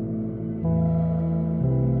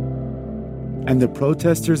 And the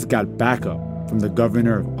protesters got backup from the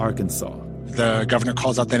governor of Arkansas. The governor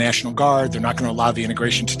calls out the National Guard. They're not going to allow the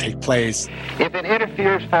integration to take place. If it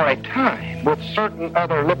interferes for a time with certain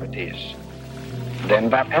other liberties, then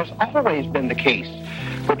that has always been the case,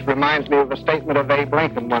 which reminds me of a statement of Abe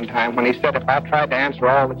Lincoln one time when he said, if I tried to answer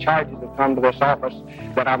all the charges that come to this office,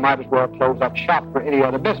 that I might as well close up shop for any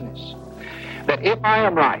other business. That if I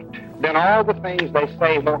am right, then all the things they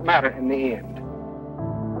say won't matter in the end.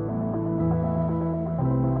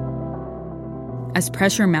 As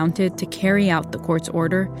pressure mounted to carry out the court's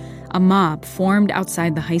order, a mob formed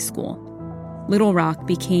outside the high school. Little Rock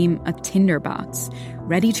became a tinderbox,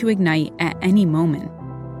 ready to ignite at any moment.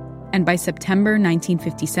 And by September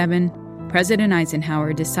 1957, President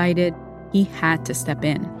Eisenhower decided he had to step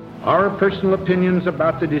in. Our personal opinions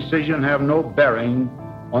about the decision have no bearing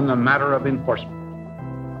on the matter of enforcement.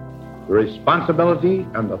 The responsibility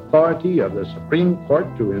and authority of the Supreme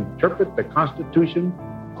Court to interpret the Constitution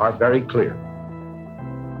are very clear.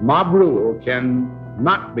 Mob rule can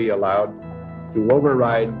not be allowed to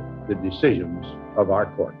override the decisions of our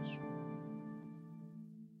courts.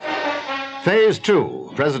 Phase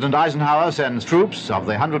 2. President Eisenhower sends troops of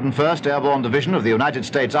the 101st Airborne Division of the United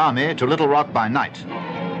States Army to Little Rock by night.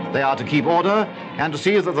 They are to keep order and to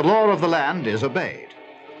see that the law of the land is obeyed.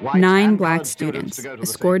 9 black students,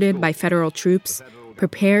 escorted by federal troops,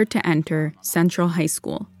 prepared to enter Central High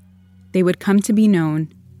School. They would come to be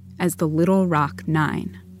known as the Little Rock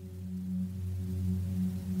 9.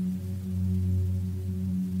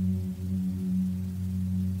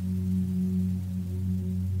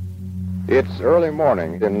 It's early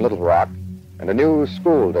morning in Little Rock, and a new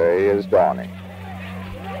school day is dawning.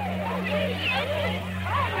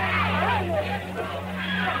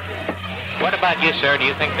 What about you, sir? Do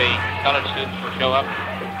you think the colored students will show up?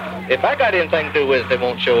 If I got anything to do with it, they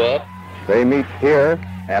won't show up. They meet here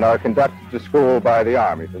and are conducted to school by the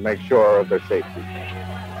Army to make sure of their safety.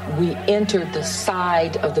 We entered the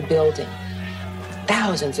side of the building,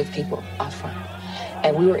 thousands of people out front.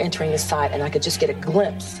 And we were entering the side, and I could just get a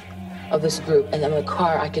glimpse of this group. And on the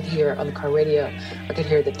car, I could hear, on the car radio, I could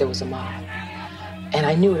hear that there was a mob. And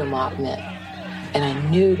I knew what a mob meant. And I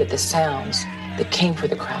knew that the sounds that came from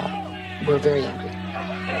the crowd were very angry.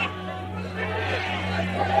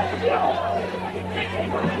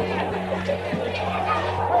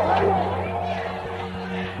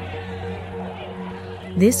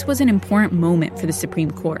 This was an important moment for the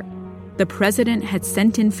Supreme Court. The president had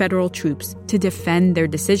sent in federal troops to defend their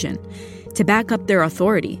decision, to back up their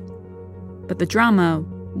authority. But the drama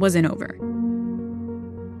wasn't over.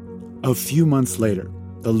 A few months later,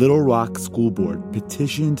 the Little Rock School Board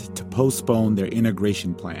petitioned to postpone their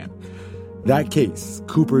integration plan. That case,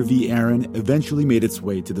 Cooper v. Aaron, eventually made its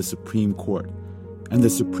way to the Supreme Court. And the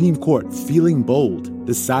Supreme Court, feeling bold,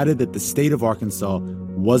 decided that the state of Arkansas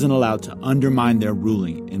wasn't allowed to undermine their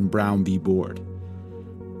ruling in Brown v. Board.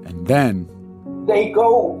 And then they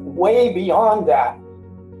go way beyond that.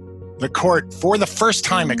 The court, for the first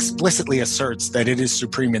time, explicitly asserts that it is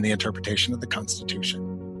supreme in the interpretation of the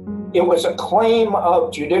Constitution. It was a claim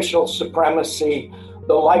of judicial supremacy,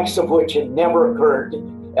 the likes of which had never occurred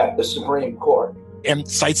at the Supreme Court. And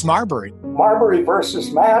cites Marbury. Marbury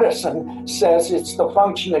versus Madison says it's the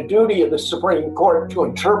function and duty of the Supreme Court to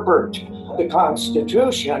interpret the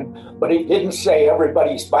Constitution, but it didn't say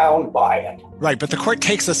everybody's bound by it. Right, but the court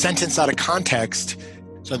takes a sentence out of context.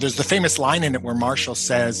 So there's the famous line in it where Marshall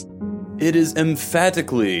says, "It is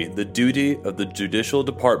emphatically the duty of the judicial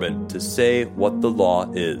department to say what the law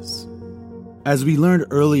is." As we learned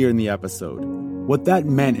earlier in the episode, what that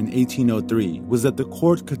meant in 1803 was that the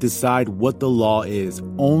court could decide what the law is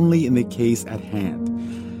only in the case at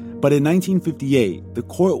hand. But in 1958, the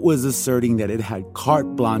court was asserting that it had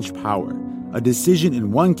carte blanche power. A decision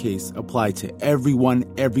in one case applied to everyone,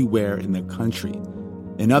 everywhere in the country.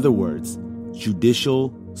 In other words,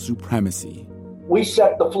 judicial supremacy. We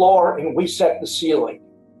set the floor and we set the ceiling.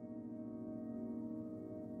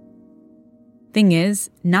 Thing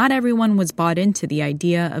is, not everyone was bought into the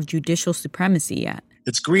idea of judicial supremacy yet.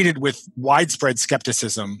 It's greeted with widespread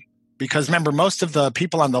skepticism because, remember, most of the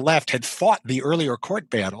people on the left had fought the earlier court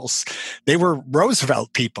battles. They were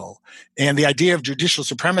Roosevelt people, and the idea of judicial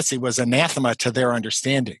supremacy was anathema to their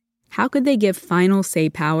understanding. How could they give final say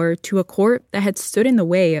power to a court that had stood in the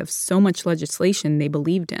way of so much legislation they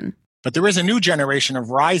believed in? But there is a new generation of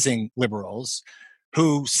rising liberals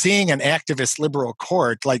who, seeing an activist liberal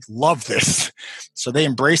court, love this. So they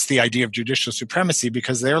embrace the idea of judicial supremacy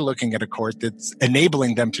because they're looking at a court that's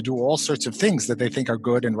enabling them to do all sorts of things that they think are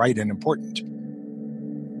good and right and important.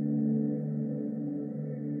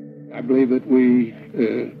 I believe that we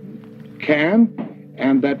can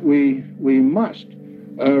and that we must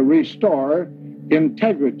restore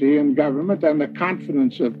integrity in government and the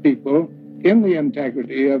confidence of people in the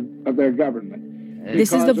integrity of their government.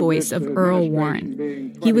 This is the voice of Earl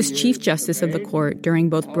Warren. He was Chief Justice of the court during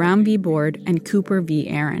both Brown v. Board and Cooper v.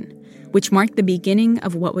 Aaron, which marked the beginning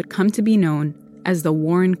of what would come to be known as the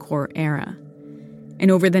Warren Court era.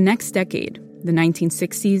 And over the next decade, the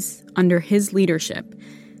 1960s, under his leadership,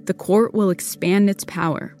 the court will expand its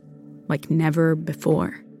power like never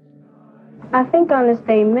before. I think on this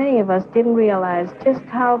day, many of us didn't realize just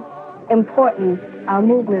how important our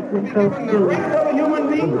movement would go through.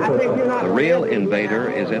 The real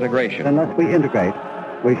invader is integration. Unless we integrate,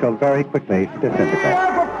 we shall very quickly disintegrate.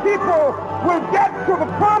 The people will get to the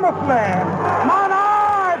promised land. Mine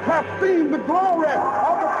eyes have seen the glory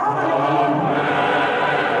of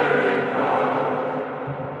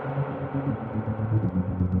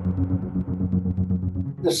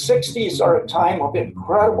the The 60s are a time of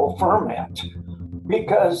incredible ferment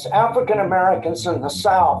because African Americans in the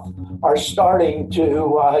South are starting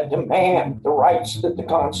to demand the rights that the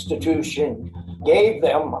Constitution gave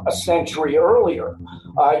them a century earlier.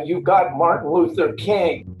 You've got Martin Luther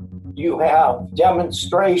King, you have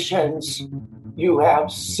demonstrations, you have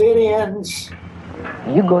sit-ins.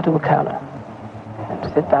 You go to a counter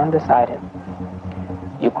and sit down beside him.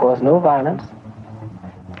 You cause no violence.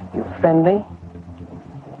 You're friendly.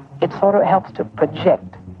 It sort of helps to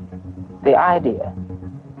project the idea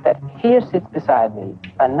that here sits beside me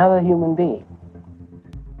another human being.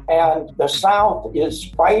 And the South is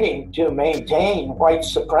fighting to maintain white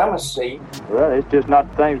supremacy. Well, it's just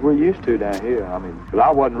not things we're used to down here. I mean, 'cause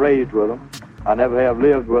I wasn't raised with them. I never have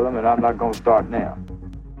lived with them, and I'm not going to start now.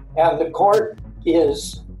 And the court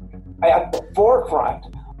is at the forefront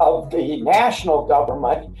of the national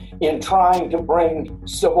government in trying to bring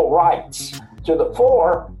civil rights to the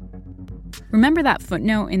fore. Remember that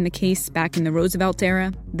footnote in the case back in the Roosevelt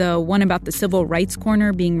era? The one about the Civil Rights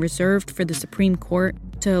Corner being reserved for the Supreme Court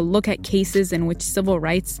to look at cases in which civil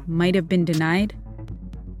rights might have been denied?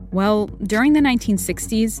 Well, during the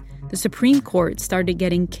 1960s, the Supreme Court started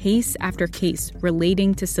getting case after case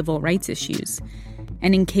relating to civil rights issues.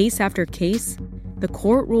 And in case after case, the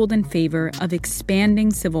court ruled in favor of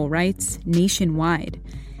expanding civil rights nationwide.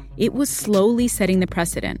 It was slowly setting the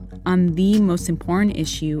precedent on the most important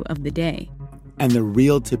issue of the day. And the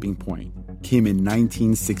real tipping point came in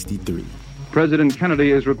 1963. President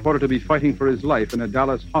Kennedy is reported to be fighting for his life in a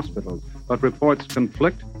Dallas hospital, but reports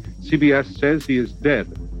conflict. CBS says he is dead.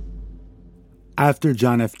 After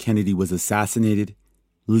John F. Kennedy was assassinated,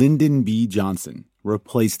 Lyndon B. Johnson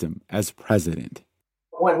replaced him as president.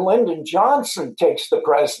 When Lyndon Johnson takes the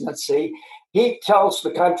presidency, he tells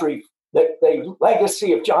the country that the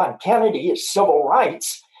legacy of John Kennedy is civil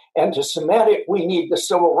rights, and to cement it, we need the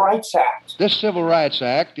Civil Rights Act. This Civil Rights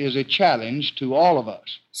Act is a challenge to all of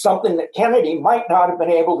us. Something that Kennedy might not have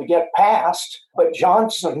been able to get passed, but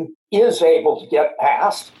Johnson is able to get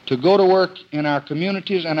passed. To go to work in our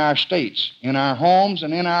communities and our states, in our homes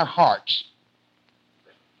and in our hearts,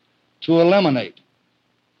 to eliminate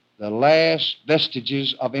the last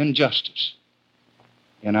vestiges of injustice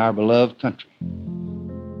in our beloved country.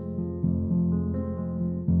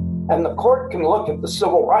 And the court can look at the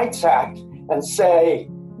Civil Rights Act and say,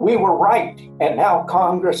 we were right, and now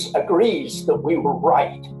Congress agrees that we were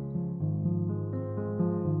right.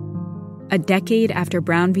 A decade after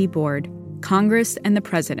Brown v. Board, Congress and the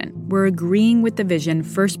president were agreeing with the vision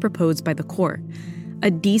first proposed by the court, a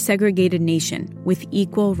desegregated nation with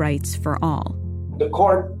equal rights for all. The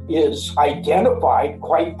court is identified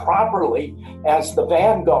quite properly as the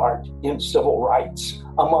vanguard in civil rights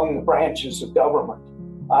among the branches of government.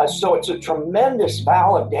 So it's a tremendous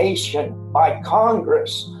validation by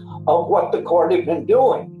Congress of what the court had been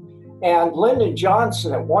doing. And Lyndon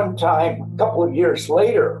Johnson at one time, a couple of years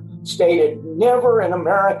later, stated, never in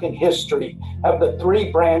American history have the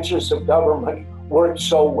three branches of government worked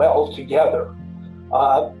so well together.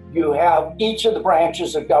 You have each of the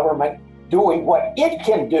branches of government doing what it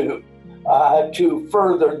can do to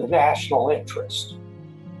further the national interest.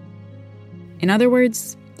 In other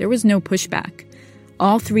words, there was no pushback.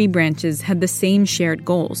 All three branches had the same shared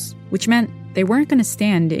goals, which meant they weren't going to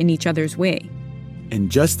stand in each other's way. And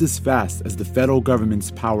just as fast as the federal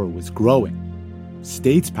government's power was growing,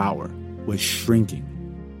 states' power was shrinking.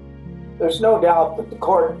 There's no doubt that the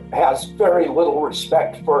court has very little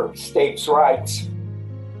respect for states' rights.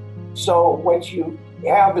 So what you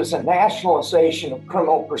have is a nationalization of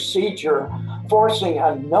criminal procedure, forcing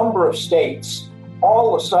a number of states,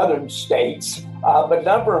 all the southern states, but a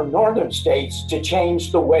number of northern states to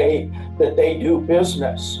change the way that they do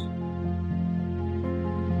business.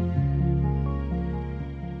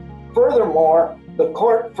 Furthermore, the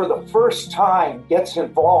court for the first time gets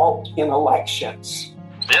involved in elections.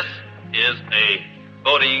 This is a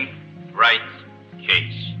voting rights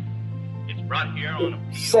case. It's brought here on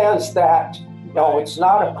It says that, no, it's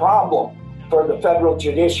not a problem for the federal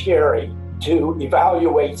judiciary to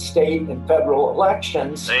evaluate state and federal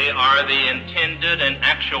elections. They are the intended and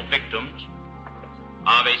actual victims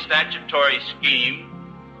of a statutory scheme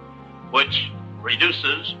which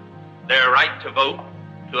reduces their right to vote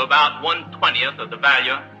to about 1/20th of the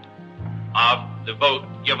value of the vote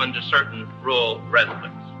given to certain rural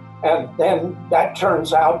residents. And then that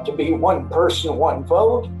turns out to be one person, one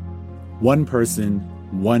vote. One person,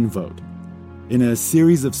 one vote. In a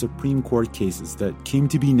series of Supreme Court cases that came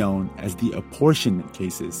to be known as the apportionment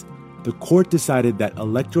cases, the court decided that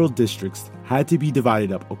electoral districts had to be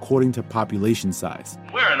divided up according to population size.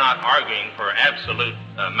 We're not arguing for absolute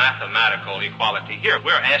mathematical equality here.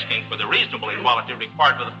 We're asking for the reasonable equality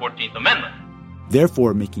required by the 14th Amendment.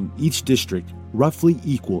 Therefore, making each district roughly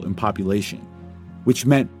equal in population, which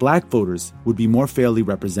meant black voters would be more fairly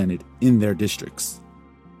represented in their districts.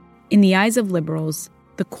 In the eyes of liberals,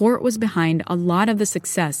 the court was behind a lot of the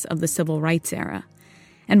success of the civil rights era.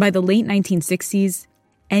 And by the late 1960s,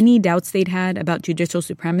 any doubts they'd had about judicial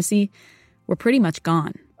supremacy were pretty much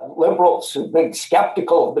gone. Liberals who've been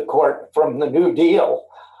skeptical of the court from the New Deal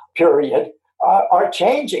period are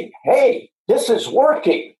changing. Hey, this is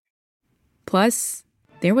working. Plus,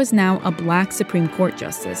 there was now a black Supreme Court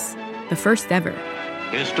justice, the first ever.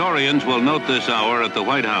 Historians will note this hour at the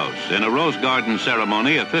White House. In a Rose Garden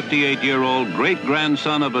ceremony, a 58-year-old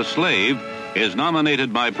great-grandson of a slave is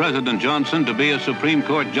nominated by President Johnson to be a Supreme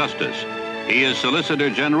Court justice. He is Solicitor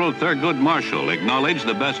General Thurgood Marshall, acknowledged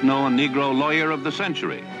the best-known Negro lawyer of the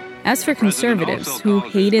century. As for conservatives who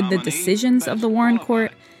hated the decisions of the Warren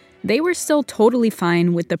Court, they were still totally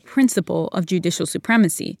fine with the principle of judicial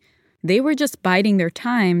supremacy. They were just biding their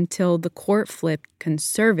time till the court flipped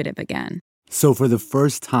conservative again. So for the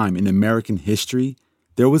first time in American history,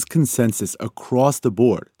 there was consensus across the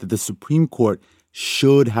board that the Supreme Court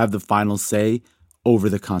should have the final say over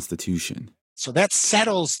the Constitution. So that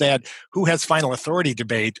settles that who has final authority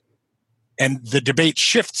debate, and the debate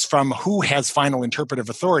shifts from who has final interpretive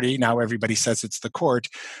authority, now everybody says it's the court,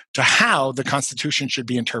 to how the Constitution should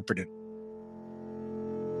be interpreted.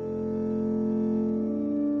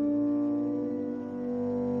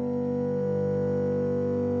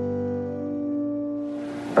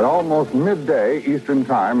 At almost midday Eastern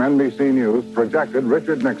Time, NBC News projected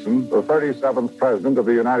Richard Nixon, the 37th President of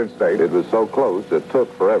the United States. It was so close, it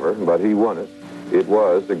took forever, but he won it. It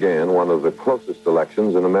was, again, one of the closest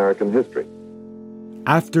elections in American history.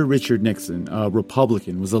 After Richard Nixon, a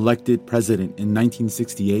Republican, was elected president in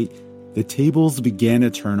 1968, the tables began to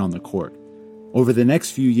turn on the court. Over the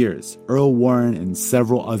next few years, Earl Warren and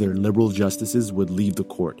several other liberal justices would leave the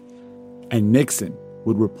court, and Nixon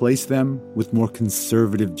would replace them with more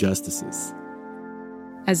conservative justices.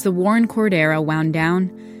 As the Warren Court era wound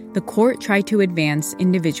down, the court tried to advance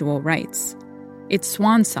individual rights. Its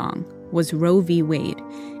swan song was Roe v. Wade,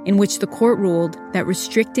 in which the court ruled that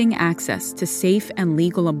restricting access to safe and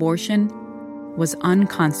legal abortion was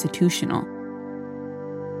unconstitutional.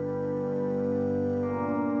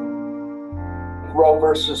 Roe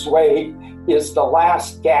versus Wade is the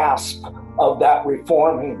last gasp of that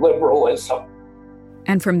reforming liberalism.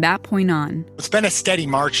 And from that point on, it's been a steady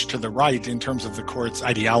march to the right in terms of the court's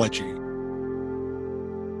ideology.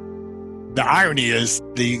 The irony is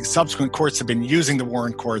the subsequent courts have been using the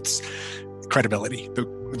Warren Court's credibility,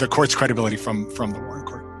 the court's credibility from the Warren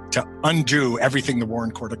Court, to undo everything the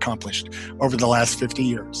Warren Court accomplished over the last 50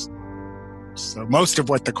 years. So most of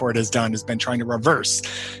what the court has done has been trying to reverse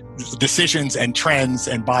decisions and trends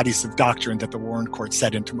and bodies of doctrine that the Warren Court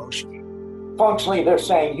set into motion. Functionally, they're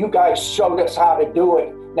saying, you guys showed us how to do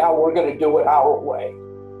it, now we're going to do it our way.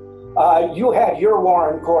 You had your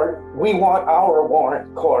Warren Court, we want our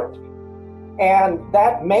Warren Court. And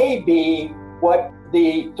that may be what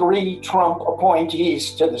the 3 Trump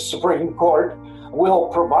appointees to the Supreme Court will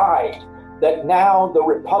provide, that now the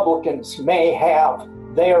Republicans may have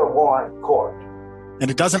their Warren Court. And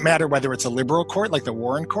it doesn't matter whether it's a liberal court like the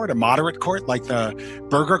Warren Court, a moderate court like the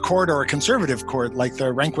Burger Court, or a conservative court like the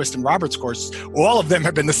Rehnquist and Roberts courts. All of them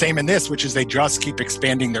have been the same in this, which is they just keep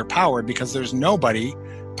expanding their power because there's nobody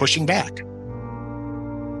pushing back.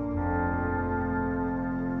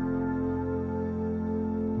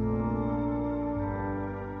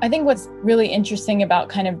 I think what's really interesting about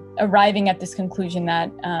kind of arriving at this conclusion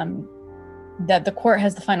that that the court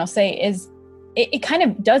has the final say is it kind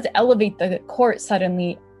of does elevate the court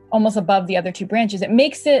suddenly almost above the other 2 branches. It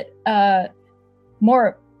makes it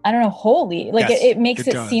more, I don't know, holy. Like yes, it makes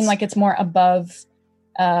it seem like it's more above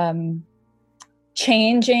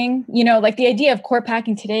changing. You know, like the idea of court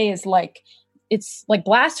packing today is like, it's like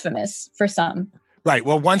blasphemous for some. Right.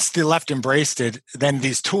 Well, once the left embraced it, then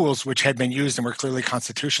these tools, which had been used and were clearly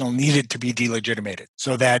constitutional, needed to be delegitimated.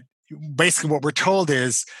 So that basically what we're told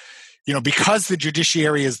is, you know, because the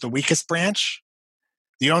judiciary is the weakest branch,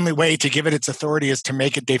 the only way to give it its authority is to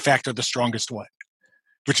make it de facto the strongest one,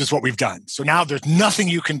 which is what we've done. So now there's nothing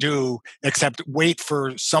you can do except wait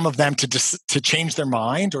for some of them to change their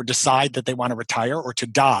mind or decide that they want to retire or to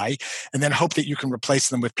die, and then hope that you can replace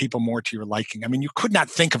them with people more to your liking. I mean, you could not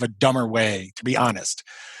think of a dumber way, to be honest,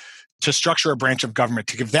 to structure a branch of government,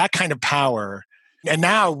 to give that kind of power. And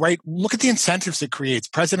now, right, look at the incentives it creates.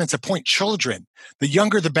 Presidents appoint children, the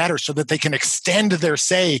younger the better, so that they can extend their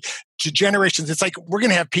say to generations. It's like we're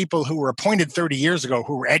going to have people who were appointed 30 years ago,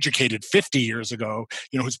 who were educated 50 years ago,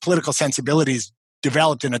 you know, whose political sensibilities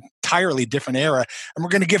developed in an entirely different era, and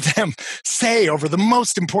we're going to give them say over the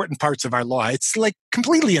most important parts of our law. It's like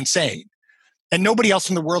completely insane. And nobody else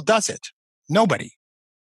in the world does it. Nobody.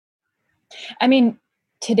 I mean,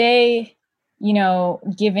 today, you know,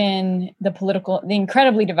 given the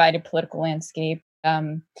incredibly divided political landscape,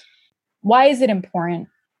 why is it important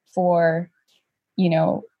for, you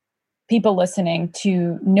know, people listening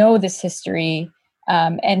to know this history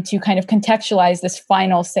and to kind of contextualize this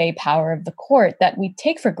final say power of the court that we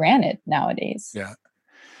take for granted nowadays? Yeah.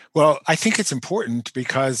 Well, I think it's important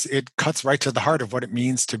because it cuts right to the heart of what it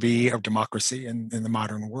means to be a democracy in the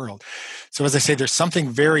modern world. So as I say, there's something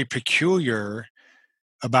very peculiar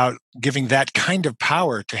about giving that kind of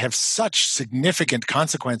power to have such significant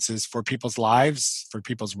consequences for people's lives, for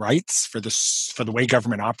people's rights, for the way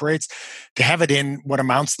government operates, to have it in what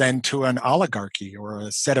amounts then to an oligarchy or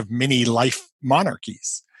a set of mini life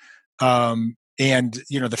monarchies. And,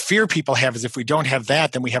 you know, the fear people have is if we don't have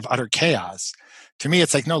that, then we have utter chaos. To me,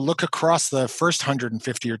 it's like, no, look across the first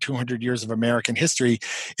 150 or 200 years of American history.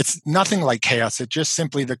 It's nothing like chaos. It just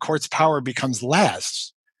simply, the court's power becomes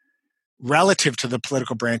less relative to the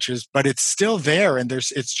political branches, but it's still there. And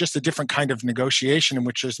it's just a different kind of negotiation in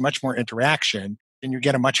which there's much more interaction and you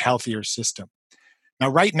get a much healthier system. Now,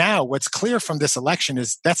 right now, what's clear from this election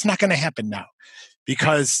is that's not going to happen now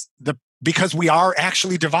because we are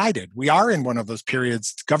actually divided. We are in one of those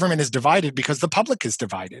periods. Government is divided because the public is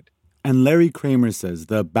divided. And Larry Kramer says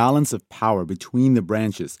the balance of power between the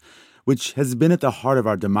branches, which has been at the heart of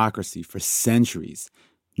our democracy for centuries,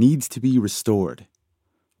 needs to be restored.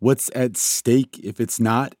 What's at stake if it's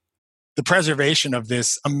not? The preservation of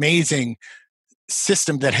this amazing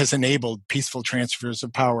system that has enabled peaceful transfers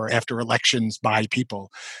of power after elections by people.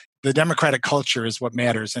 The democratic culture is what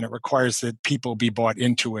matters, and it requires that people be bought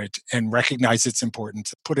into it and recognize its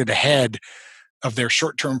importance, put it ahead of their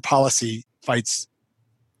short-term policy fights.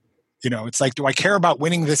 You know, it's like, do I care about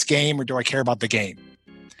winning this game or do I care about the game?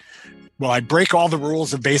 Will I break all the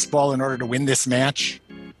rules of baseball in order to win this match?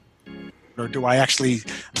 Or do I actually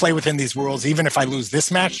play within these rules, even if I lose this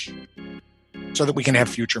match, so that we can have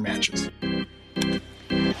future matches?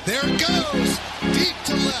 There it goes. Deep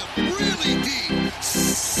to left. Really deep.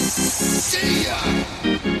 See ya.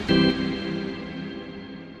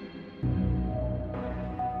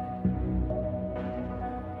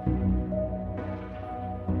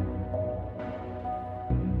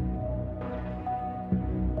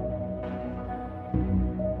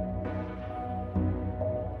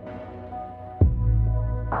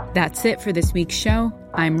 That's it for this week's show.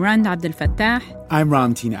 I'm Rand Abdel Fattah. I'm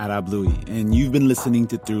Ramteen Arablouei, and you've been listening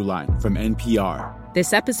to Throughline from NPR.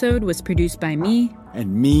 This episode was produced by me.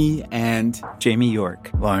 And me and Jamie York,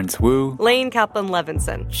 Lawrence Wu, Lane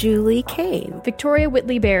Kaplan-Levinson, Julie Kane, Victoria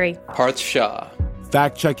Whitley-Berry, Parth Shah.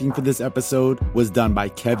 Fact-checking for this episode was done by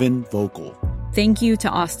Kevin Vogel. Thank you to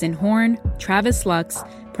Austin Horn, Travis Lux,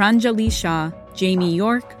 Pranjali Shah, Jamie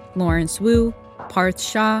York, Lawrence Wu, Parth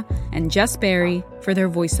Shah, and Jess Berry for their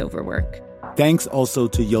voiceover work. Thanks also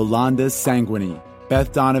to Yolanda Sanguini,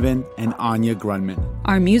 Beth Donovan, and Anya Grunman.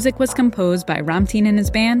 Our music was composed by Ramteen and his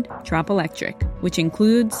band, Drop Electric, which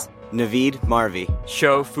includes Naveed Marvi,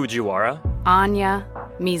 Sho Fujiwara, Anya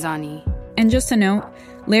Mizani. And just a note,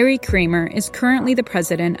 Larry Kramer is currently the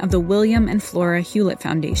president of the William and Flora Hewlett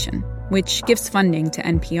Foundation, which gives funding to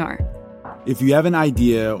NPR. If you have an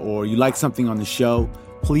idea or you like something on the show,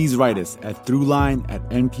 please write us at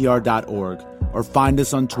throughline@npr.org or find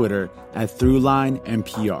us on Twitter at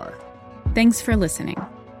ThroughlineNPR. Thanks for listening.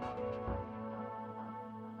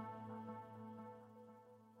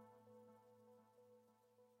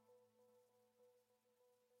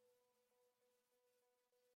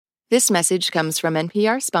 This message comes from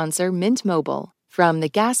NPR sponsor Mint Mobile. From the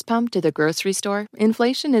gas pump to the grocery store,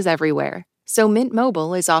 inflation is everywhere. So Mint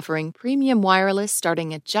Mobile is offering premium wireless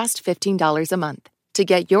starting at just $15 a month. To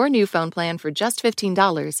get your new phone plan for just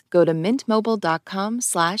 $15, go to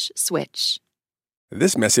mintmobile.com/switch.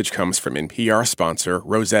 This message comes from NPR sponsor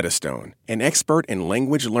Rosetta Stone, an expert in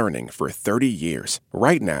language learning for 30 years.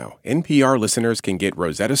 Right now, NPR listeners can get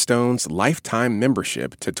Rosetta Stone's lifetime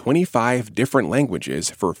membership to 25 different languages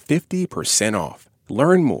for 50% off.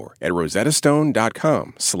 Learn more at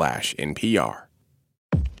rosettastone.com/NPR.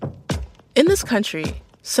 In this country,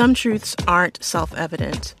 some truths aren't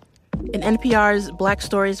self-evident. In NPR's Black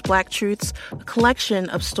Stories, Black Truths, a collection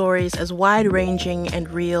of stories as wide-ranging and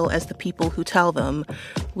real as the people who tell them,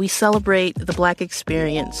 we celebrate the Black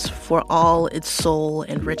experience for all its soul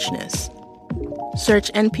and richness. Search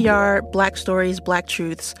NPR Black Stories, Black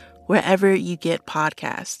Truths wherever you get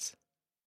podcasts.